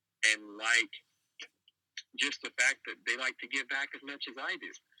 and like just the fact that they like to give back as much as I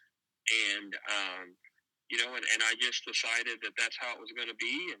do. And, you know, and I just decided that that's how it was going to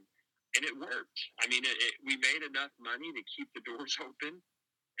be. And it worked. I mean, we made enough money to keep the doors open.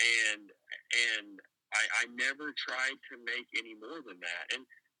 And I never tried to make any more than that. And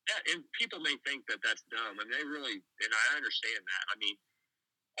people may think that that's dumb. I mean, and I understand that. I mean,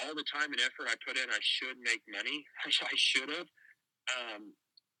 all the time and effort I put in, I should make money. I should have.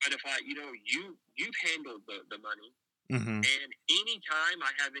 But if you've handled the money, and anytime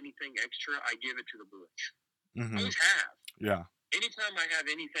I have anything extra, I give it to the boys. I always have. Yeah. Anytime I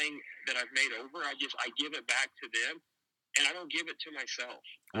have anything that I've made over, I give it back to them, and I don't give it to myself.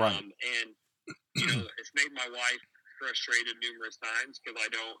 Right. And you know, it's made my wife frustrated numerous times because I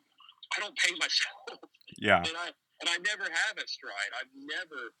don't pay myself. Yeah. And I never have at Stride. I've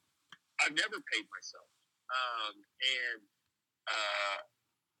never paid myself. And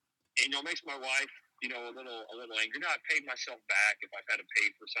you know, it makes my wife, you know, a little angry. Now, I paid myself back if I've had to pay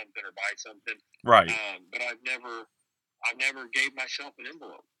for something or buy something. Right. But I've never gave myself an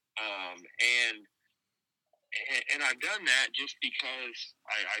envelope. And I've done that just because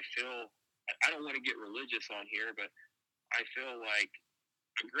I feel, I don't want to get religious on here, but I feel like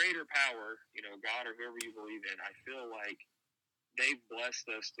a greater power, you know, God or whoever you believe in, I feel like they've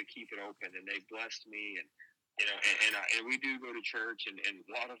blessed us to keep it open, and they've blessed me, and you know, and we do go to church, and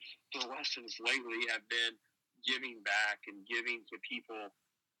a lot of the lessons lately have been giving back and giving to people,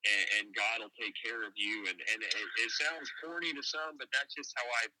 and God will take care of you. And it sounds corny to some, but that's just how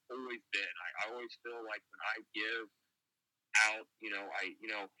I've always been. I always feel like when I give out,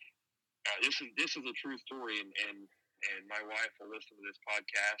 this is a true story, and my wife will listen to this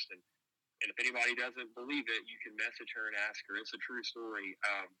podcast, and if anybody doesn't believe it, you can message her and ask her. It's a true story.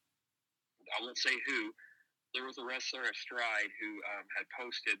 I won't say who. There was a wrestler at Stride who had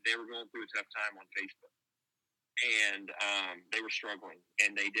posted they were going through a tough time on Facebook, and they were struggling,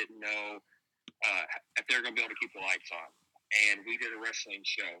 and they didn't know if they were going to be able to keep the lights on. And we did a wrestling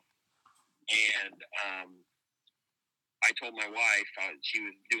show, and I told my wife, she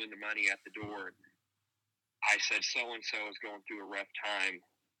was doing the money at the door, I said, so-and-so is going through a rough time.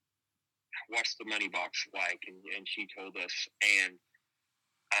 What's the money box like? And she told us, and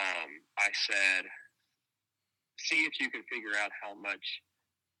I said, see if you can figure out how much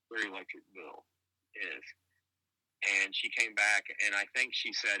their electric bill is. And she came back, and I think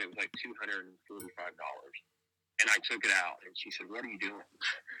she said it was like $245. And I took it out, and she said, what are you doing?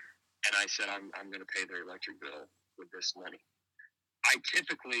 And I said, I'm going to pay their electric bill with this money.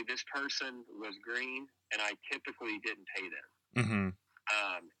 This person was green, and I typically didn't pay them. Mm-hmm.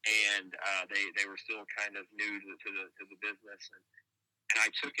 They were still kind of new to the business, and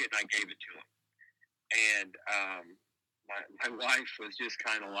I took it and I gave it to them. And my wife was just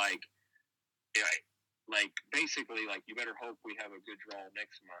kind of like, basically like, you better hope we have a good draw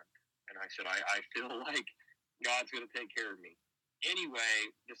next month. And I said, I feel like God's going to take care of me. Anyway,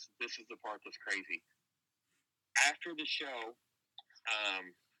 this is the part that's crazy. After the show,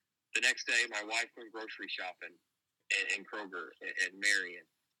 the next day, my wife went grocery shopping in Kroger in Marion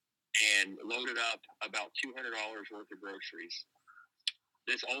and loaded up about $200 worth of groceries.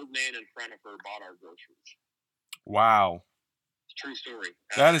 This old man in front of her bought our groceries. Wow. True story.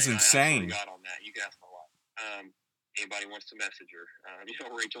 That is insane. I got on that. You can ask my wife. Anybody wants to message her.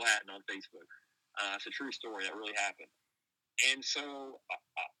 Rachel Hatton on Facebook. It's a true story. That really happened. And so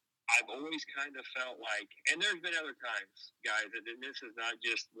I've always kind of felt like, and there's been other times, guys, and this is not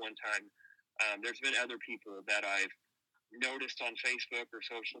just one time. There's been other people that I've noticed on Facebook or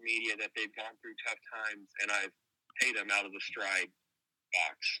social media that they've gone through tough times, and I've paid them out of the Stride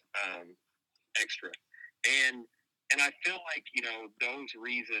box extra. And I feel like, those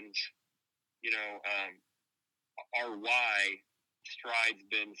reasons, are why Stride's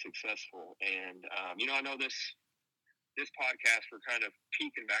been successful. And, I know this podcast, we're kind of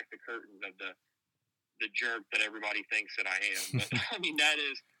peeking back the curtains of the jerk that everybody thinks that I am. But I mean,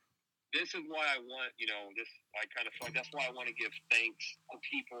 this is why I want, I kind of feel like that's why I want to give thanks to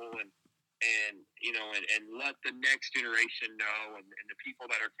people and let the next generation know, and the people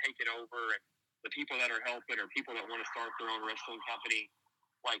that are taking over, and the people that are helping, or people that want to start their own wrestling company.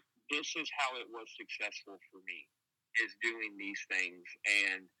 Like, this is how it was successful for me, is doing these things.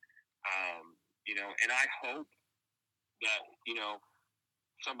 And, and I hope that,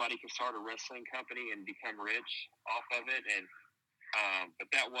 somebody can start a wrestling company and become rich off of it. And, but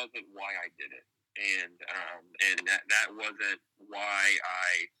that wasn't why I did it. And that wasn't why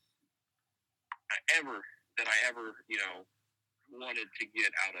I ever, wanted to get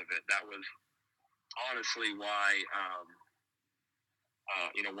out of it. That was honestly why,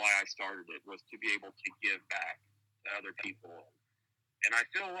 why I started it, was to be able to give back to other people. And I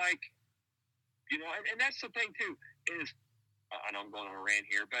feel like, and that's the thing too, is, I know I'm going on a rant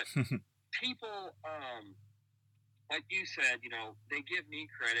here, but people, like you said, they give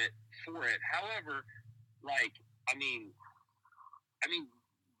me credit for it. However,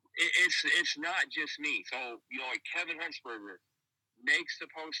 it's not just me. So, like Kevin Huntsberger makes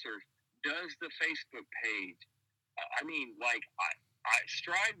the posters, does the Facebook page.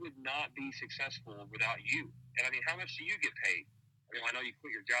 Stride would not be successful without you. And how much do you get paid? I know you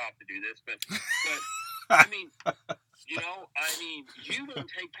quit your job to do this, but you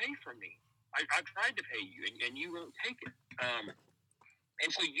won't take pay from me. I tried to pay you, and you won't take it. And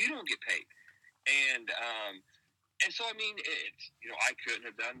so you don't get paid. And so, it's, I couldn't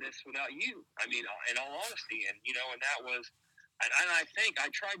have done this without you. In all honesty, and that was, and I think I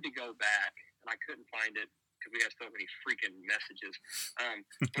tried to go back, and I couldn't find it because we got so many freaking messages.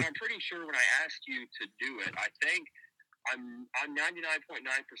 But I'm pretty sure when I asked you to do it, I think I'm 99.9%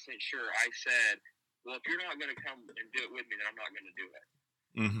 sure I said, well, if you're not going to come and do it with me, then I'm not going to do it.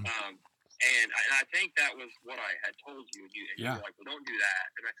 Mm-hmm. And I think that was what I had told you. And you were like, well, don't do that.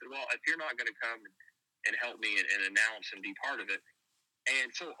 And I said, well, if you're not going to come and help me and announce and be part of it. And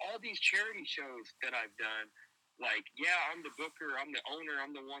so all these charity shows that I've done, like, yeah, I'm the booker, I'm the owner,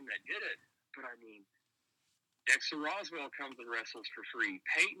 I'm the one that did it. But Dexter Roswell comes and wrestles for free.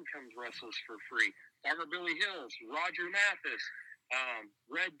 Peyton comes wrestles for free. Farmer Billy Hills, Roger Mathis,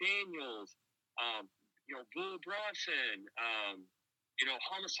 Red Daniels, Bull Bronson,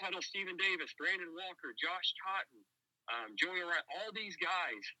 Homicidal Stephen Davis, Brandon Walker, Josh Totten, Joey O'Reilly, all these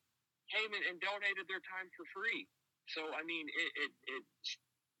guys came in and donated their time for free. So,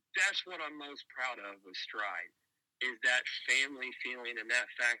 that's what I'm most proud of with Stride, is that family feeling and that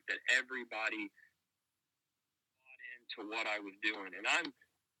fact that everybody bought into what I was doing. And I'm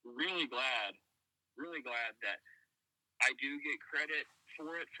really glad that I do get credit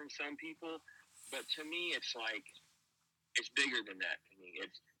for it from some people, but to me, it's like, it's bigger than that to me.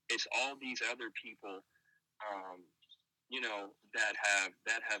 It's all these other people,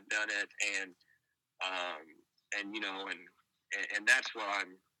 that have done it, and that's what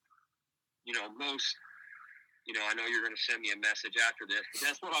I'm, most, I know you're going to send me a message after this, but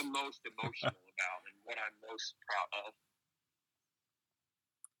that's what I'm most emotional about and what I'm most proud of.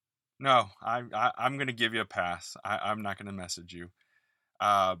 No, I'm going to give you a pass. I'm not going to message you.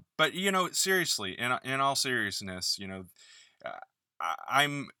 But seriously, in all seriousness,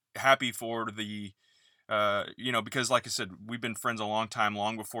 I'm happy for the, because like I said, we've been friends a long time,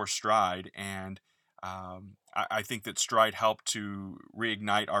 long before Stride. And, I think that Stride helped to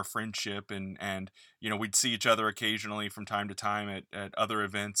reignite our friendship, and we'd see each other occasionally from time to time at other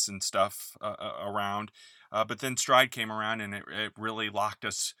events and stuff, around, but then Stride came around, and it really locked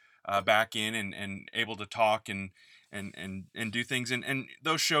us, back in, and able to talk and and do things. And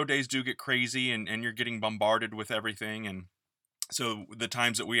those show days do get crazy, and you're getting bombarded with everything. And so the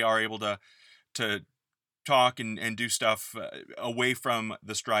times that we are able to talk and do stuff away from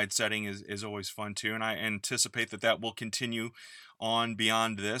the Stride setting is always fun too. And I anticipate that will continue on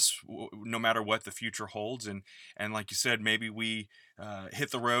beyond this, no matter what the future holds. And like you said, maybe we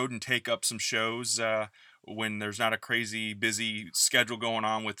hit the road and take up some shows when there's not a crazy busy schedule going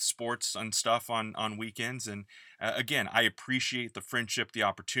on with sports and stuff on weekends. And again, I appreciate the friendship, the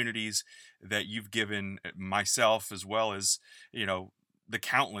opportunities that you've given myself, as well as, the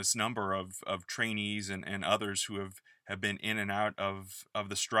countless number of trainees and others who have been in and out of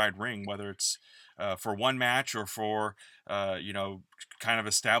the Stride ring, whether it's for one match or for, kind of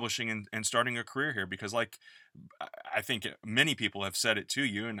establishing and starting a career here. Because like, I think many people have said it to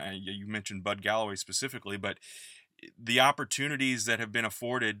you, and you mentioned Bud Galloway specifically, but the opportunities that have been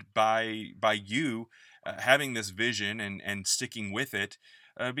afforded by you having this vision and sticking with it,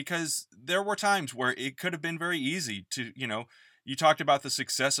 because there were times where it could have been very easy to, you talked about the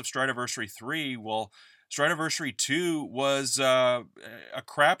success of Stridiversary 3. Well, Stridiversary 2 was a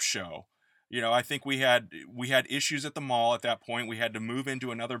crap show. I think we had issues at the mall at that point. We had to move into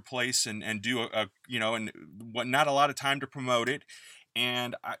another place and do not a lot of time to promote it.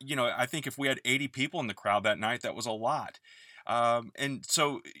 And I think if we had 80 people in the crowd that night, that was a lot. And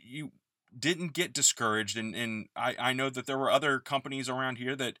so you didn't get discouraged. And I know that there were other companies around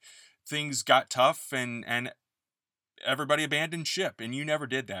here that things got tough and everybody abandoned ship, and you never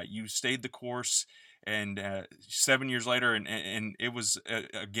did that. You stayed the course, and 7 years later, and it was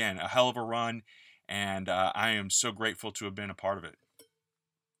again a hell of a run, and I am so grateful to have been a part of it.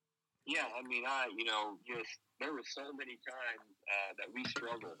 Yeah, I mean, there were so many times that we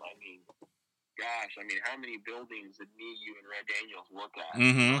struggled. I mean, gosh, how many buildings did me, you, and Red Daniels look at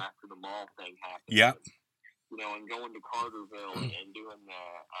after the mall thing happened? Yeah. And going to Carterville and doing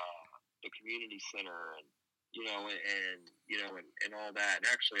the community center and all that. And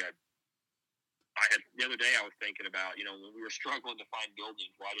actually, I had the other day I was thinking about, when we were struggling to find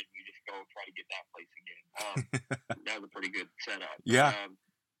buildings, why didn't we just go try to get that place again? That was a pretty good setup. Yeah.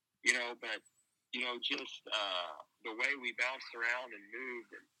 Just the way we bounced around and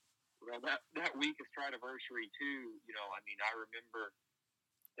moved, and that week of Stridiversary 2, I remember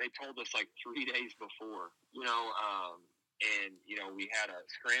they told us like 3 days before, and we had a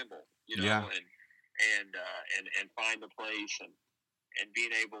scramble, Yeah. and find the place and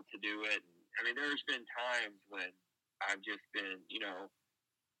being able to do it. And, there's been times when I've just been,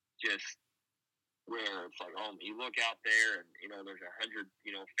 just where it's like, oh, you look out there and, there's 100,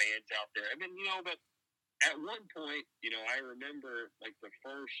 fans out there. But at one point, I remember like the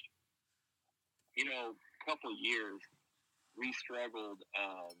first, couple years we struggled,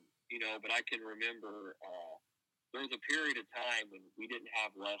 but I can remember, there was a period of time when we didn't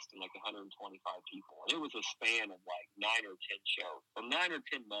have less than like 125 people. And it was a span of like 9 or 10 shows. So 9 or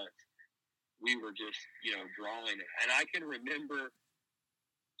 10 months, we were just, drawing it. And I can remember,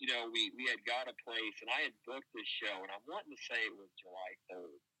 we had got a place, and I had booked this show, and I'm wanting to say it was July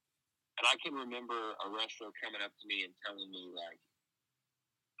 3rd. And I can remember a wrestler coming up to me and telling me, like,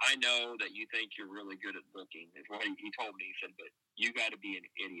 I know that you think you're really good at booking, is what he told me. He said, but you got to be an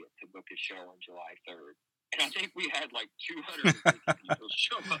idiot to book a show on July 3rd. And I think we had like 250 people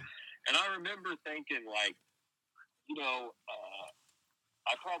show up. And I remember thinking, like,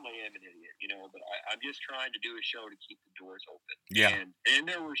 I probably am an idiot, but I'm just trying to do a show to keep the doors open. Yeah. And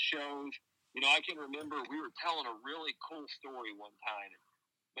there were shows, I can remember we were telling a really cool story one time. And,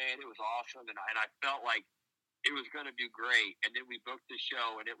 man, it was awesome. And I felt like it was going to do great. And then we booked the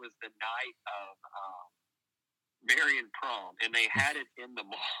show, and it was the night of Marion Prom, and they had it in the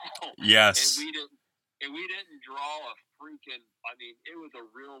mall. Yes. And we didn't draw a freaking, it was a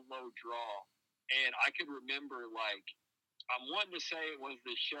real low draw. And I could remember, like, I'm wanting to say it was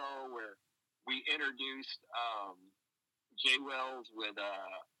the show where we introduced Jay Wells with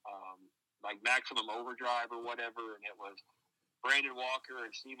like Maximum Overdrive or whatever, and it was Brandon Walker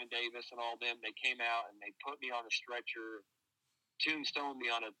and Stephen Davis and all them. They came out and they put me on a stretcher, tombstone me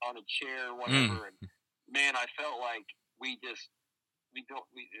on a chair, whatever. And man, I felt like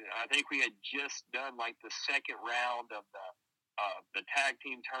I think we had just done like the second round of the tag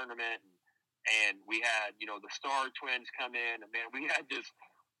team tournament, and we had, the Star Twins come in, and man, we had this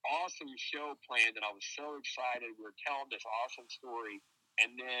awesome show planned, and I was so excited. We were telling this awesome story,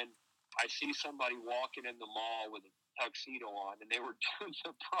 and then I see somebody walking in the mall with a tuxedo on, and they were doing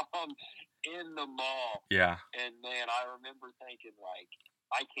the prom in the mall. Yeah. And man, I remember thinking, like,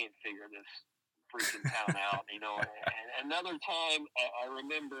 I can't figure this freaking town out, And another time, I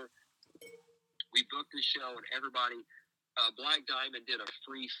remember we booked the show, and everybody, Black Diamond did a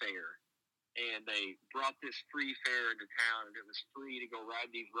free fare, and they brought this free fare into town, and it was free to go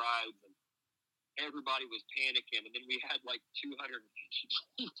ride these rides, and everybody was panicking, and then we had like 250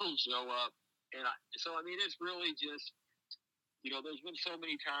 people show up, and so I mean, it's really just, there's been so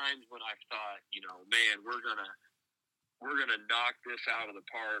many times when I've thought, man, we're gonna knock this out of the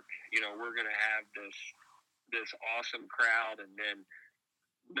park, we're gonna have this awesome crowd, and then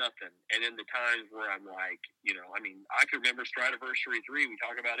nothing. And in the times where I'm like, I can remember Strideversary 3, we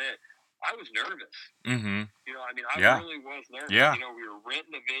talk about it, I was nervous. Mm-hmm. I really was nervous. Yeah. We were renting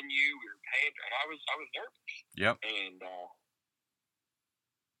the venue, we were paying, and I was nervous. Yep. And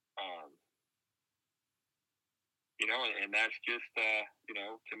and that's just to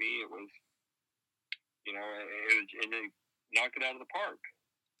me it was, and they knocked it out of the park.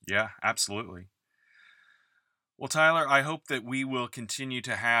 Yeah, absolutely. Well, Tyler, I hope that we will continue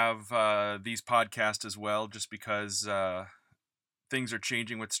to have these podcasts as well, just because things are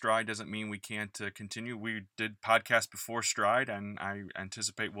changing with Stride doesn't mean we can't continue. We did podcasts before Stride, and I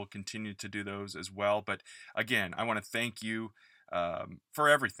anticipate we'll continue to do those as well. But again, I want to thank you for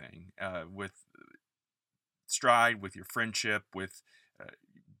everything with Stride, with your friendship, with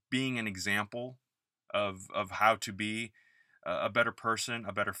being an example of how to be a better person,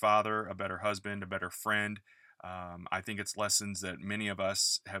 a better father, a better husband, a better friend. I think it's lessons that many of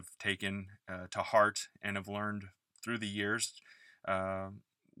us have taken to heart and have learned through the years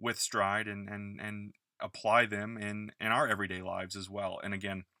with Stride and apply them in our everyday lives as well. And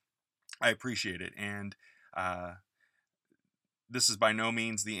again, I appreciate it. And this is by no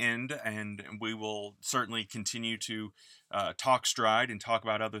means the end, and we will certainly continue to talk Stride and talk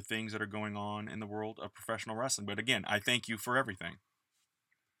about other things that are going on in the world of professional wrestling. But again, I thank you for everything.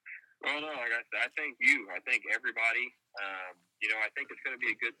 Well, no, like I said, I thank you. I thank everybody. I think it's going to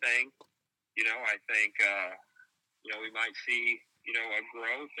be a good thing. I think, we might see, a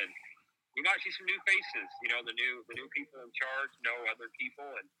growth, and we might see some new faces. The new people in charge know other people,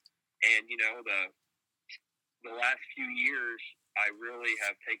 and the last few years, I really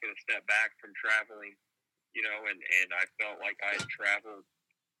have taken a step back from traveling, and I felt like I had traveled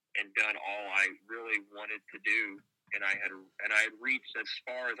and done all I really wanted to do. And I had reached as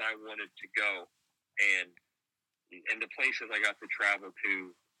far as I wanted to go, and the places I got to travel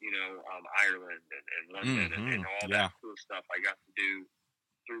to, Ireland and London and all that cool stuff I got to do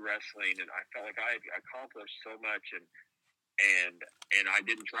through wrestling, and I felt like I had accomplished so much, and I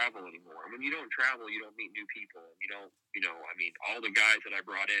didn't travel anymore. When you don't travel, you don't meet new people, and you don't, all the guys that I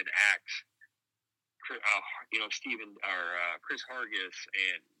brought in, Axe, Steven or Chris Hargis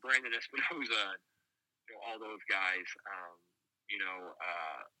and Brandon Espinoza. All those guys,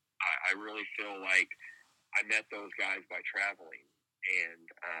 I really feel like I met those guys by traveling, and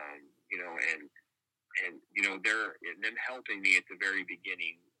they're them helping me at the very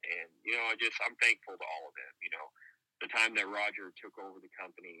beginning, and I'm thankful to all of them. The time that Roger took over the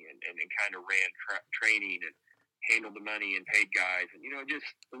company and kind of ran training and handled the money and paid guys, and just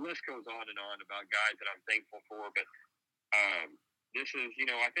the list goes on and on about guys that I'm thankful for, but. This is,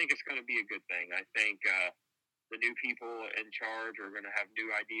 I think it's going to be a good thing. I think the new people in charge are going to have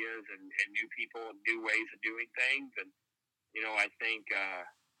new ideas and new people and new ways of doing things. And, I think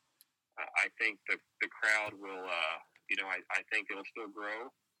the crowd will, I think it'll still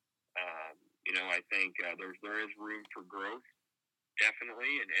grow. I think there is room for growth,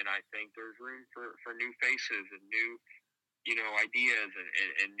 definitely. And I think there's room for new faces and new, ideas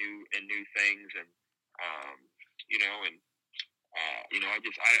and new things. And,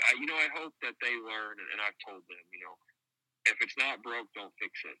 I hope that they learn, and I've told them, if it's not broke, don't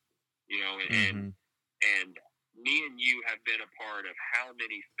fix it, and me and you have been a part of how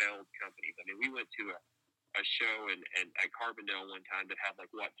many failed companies. I mean, we went to a show and at Carbondale one time that had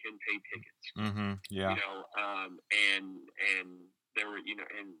 10 paid tickets, yeah, and there were,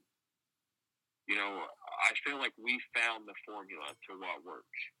 I feel like we found the formula to what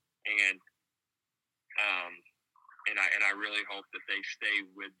works, and I really hope that they stay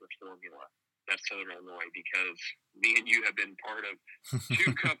with the formula that's Southern Illinois, because me and you have been part of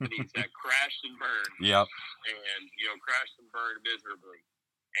two companies that crashed and burned. Yep. And crashed and burned miserably.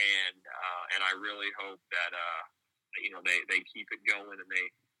 And I really hope that they keep it going,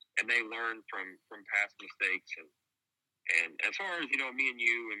 and they learn from past mistakes, and as far as me and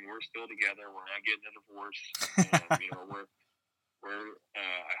you, and we're still together, we're not getting a divorce. We're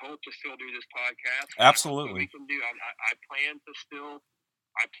I hope to still do this podcast. Absolutely. We can do. I plan to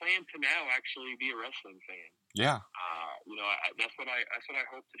now actually be a wrestling fan. Yeah. That's what I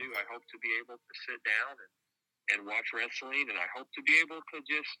hope to do. I hope to be able to sit down and watch wrestling, and I hope to be able to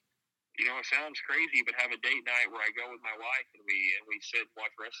just it sounds crazy, but have a date night where I go with my wife and we sit and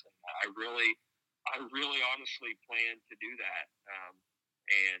watch wrestling. I really honestly plan to do that.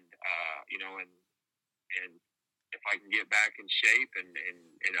 And if I can get back in shape and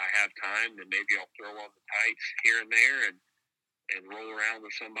I have time, then maybe I'll throw on the tights here and there and roll around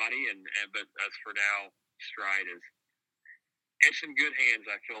with somebody. But as for now, Stride it's in good hands,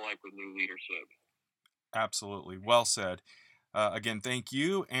 I feel like, with new leadership. Absolutely. Well said. Again, thank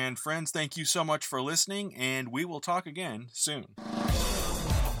you. And friends, thank you so much for listening, and we will talk again soon.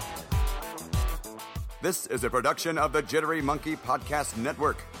 This is a production of the Jittery Monkey Podcast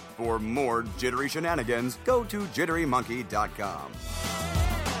Network. For more jittery shenanigans, go to jitterymonkey.com.